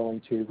 2 are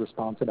going to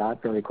respond to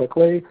that very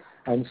quickly.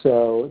 And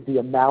so the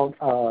amount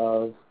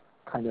of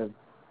kind of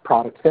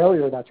product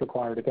failure that's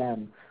required,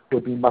 again,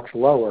 would be much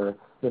lower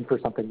than for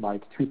something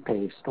like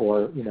toothpaste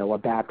or, a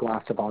bad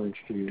glass of orange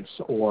juice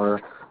or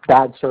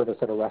bad service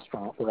at a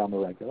restaurant around the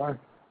regular.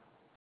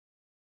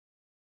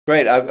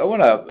 Great. I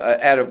want to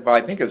add,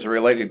 I think it's a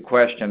related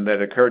question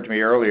that occurred to me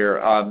earlier.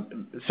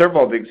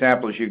 Several of the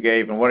examples you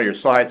gave, and one of your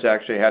slides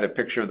actually had a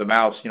picture of the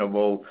mouse,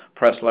 will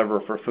press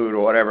lever for food or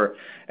whatever.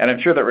 And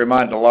I'm sure that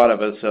reminds a lot of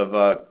us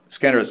of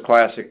Skinner's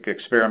classic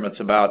experiments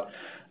about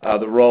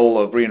the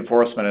role of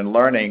reinforcement in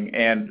learning.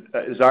 And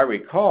as I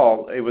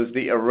recall, it was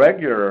the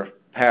irregular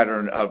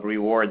pattern of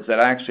rewards that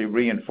actually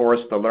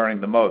reinforced the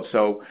learning the most.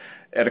 So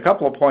at a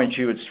couple of points,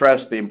 you would stress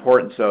the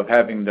importance of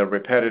having the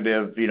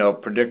repetitive,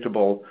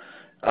 predictable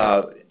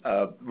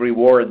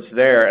rewards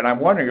there. And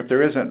I'm wondering if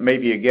there isn't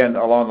maybe, again,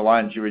 along the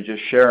lines you were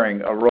just sharing,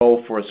 a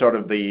role for sort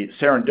of the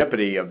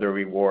serendipity of the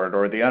reward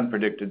or the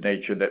unpredicted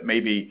nature that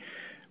maybe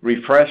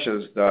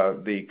refreshes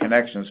the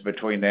connections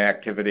between the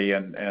activity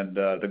and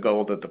the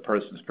goal that the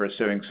person's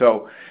pursuing.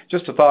 So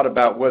just a thought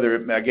about whether,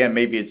 again,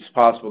 maybe it's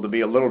possible to be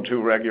a little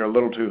too regular, a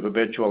little too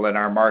habitual in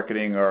our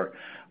marketing or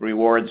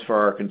rewards for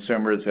our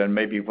consumers, and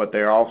maybe what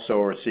they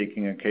also are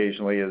seeking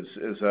occasionally is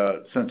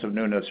a sense of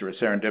newness or a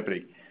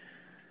serendipity.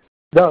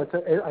 No, it's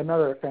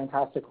another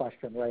fantastic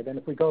question, right? And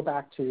if we go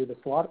back to the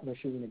slot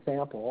machine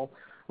example,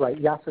 right,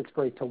 yes, it's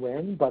great to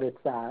win, but it's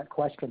that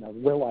question of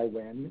will I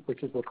win,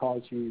 which is what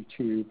causes you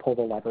to pull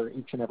the lever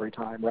each and every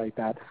time, right?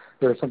 That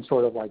there's some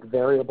sort of like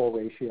variable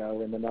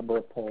ratio in the number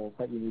of pulls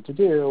that you need to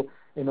do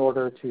in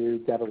order to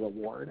get a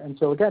reward. And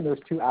so again, there's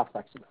two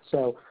aspects of it.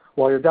 So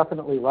while you're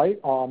definitely right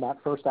on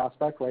that first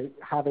aspect, right,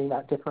 having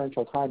that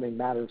differential timing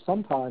matters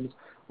sometimes,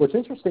 what's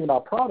interesting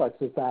about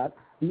products is that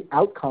the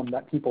outcome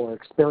that people are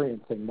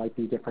experiencing might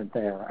be different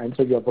there. And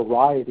so you have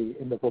variety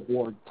in the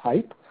reward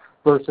type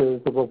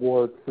versus the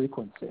reward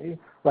frequency,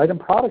 right? And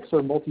products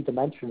are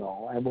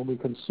multidimensional, and when we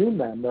consume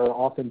them, there are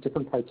often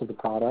different parts of the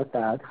product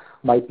that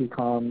might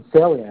become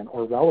salient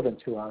or relevant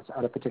to us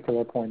at a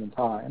particular point in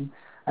time.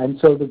 And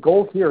so the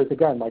goal here is,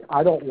 again, like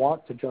I don't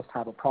want to just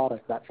have a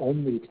product that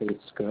only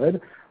tastes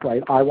good,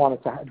 right? I want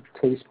it to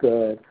taste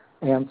good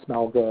and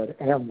smell good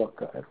and look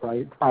good,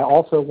 right? I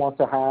also want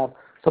to have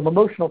some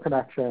emotional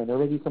connection or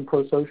maybe some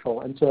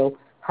pro-social. And so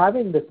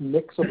having this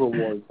mix of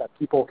rewards that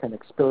people can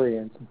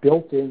experience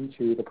built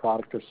into the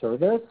product or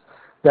service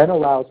then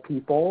allows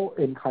people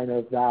in kind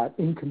of that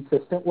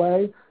inconsistent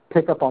way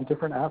pick up on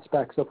different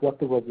aspects of what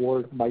the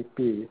reward might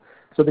be.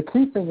 So the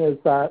key thing is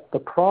that the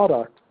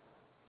product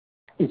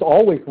is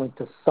always linked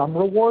to some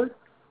reward,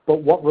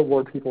 but what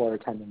reward people are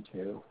attending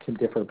to can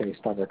differ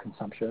based on their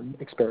consumption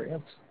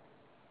experience.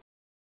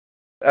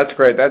 That's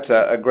great. That's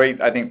a great,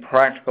 I think,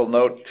 practical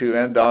note to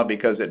end on,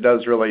 because it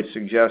does really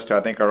suggest,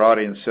 I think, our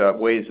audience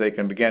ways they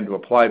can begin to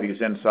apply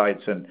these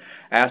insights and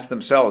ask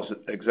themselves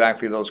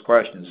exactly those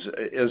questions.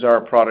 Is our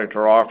product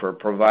or offer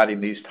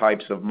providing these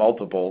types of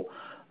multiple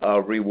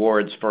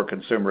rewards for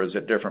consumers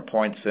at different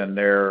points in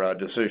their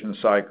decision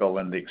cycle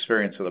and the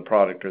experience of the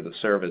product or the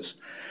service?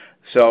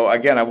 So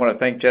again, I want to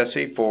thank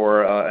Jesse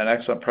for an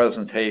excellent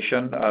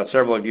presentation.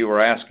 Several of you were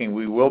asking,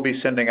 we will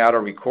be sending out a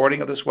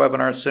recording of this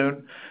webinar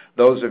soon.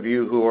 Those of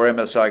you who are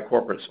MSI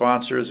corporate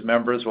sponsors,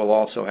 members, will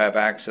also have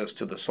access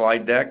to the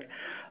slide deck.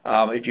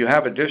 If you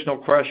have additional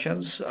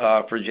questions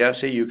for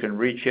Jesse, you can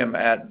reach him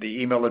at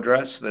the email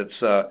address that's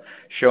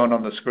shown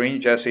on the screen,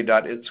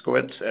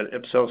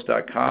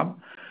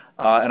 jesse.itzkowitz@ipsos.com.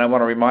 And I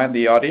want to remind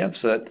the audience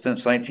that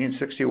since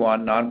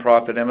 1961,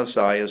 nonprofit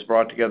MSI has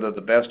brought together the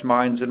best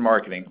minds in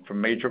marketing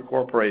from major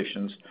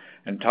corporations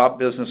and top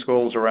business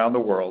schools around the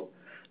world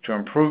to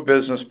improve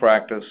business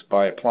practice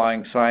by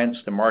applying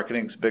science to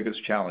marketing's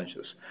biggest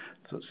challenges.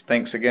 So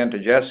thanks again to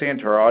Jesse and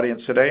to our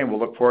audience today, and we'll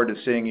look forward to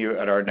seeing you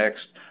at our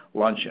next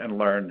Lunch and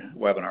Learn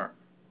webinar.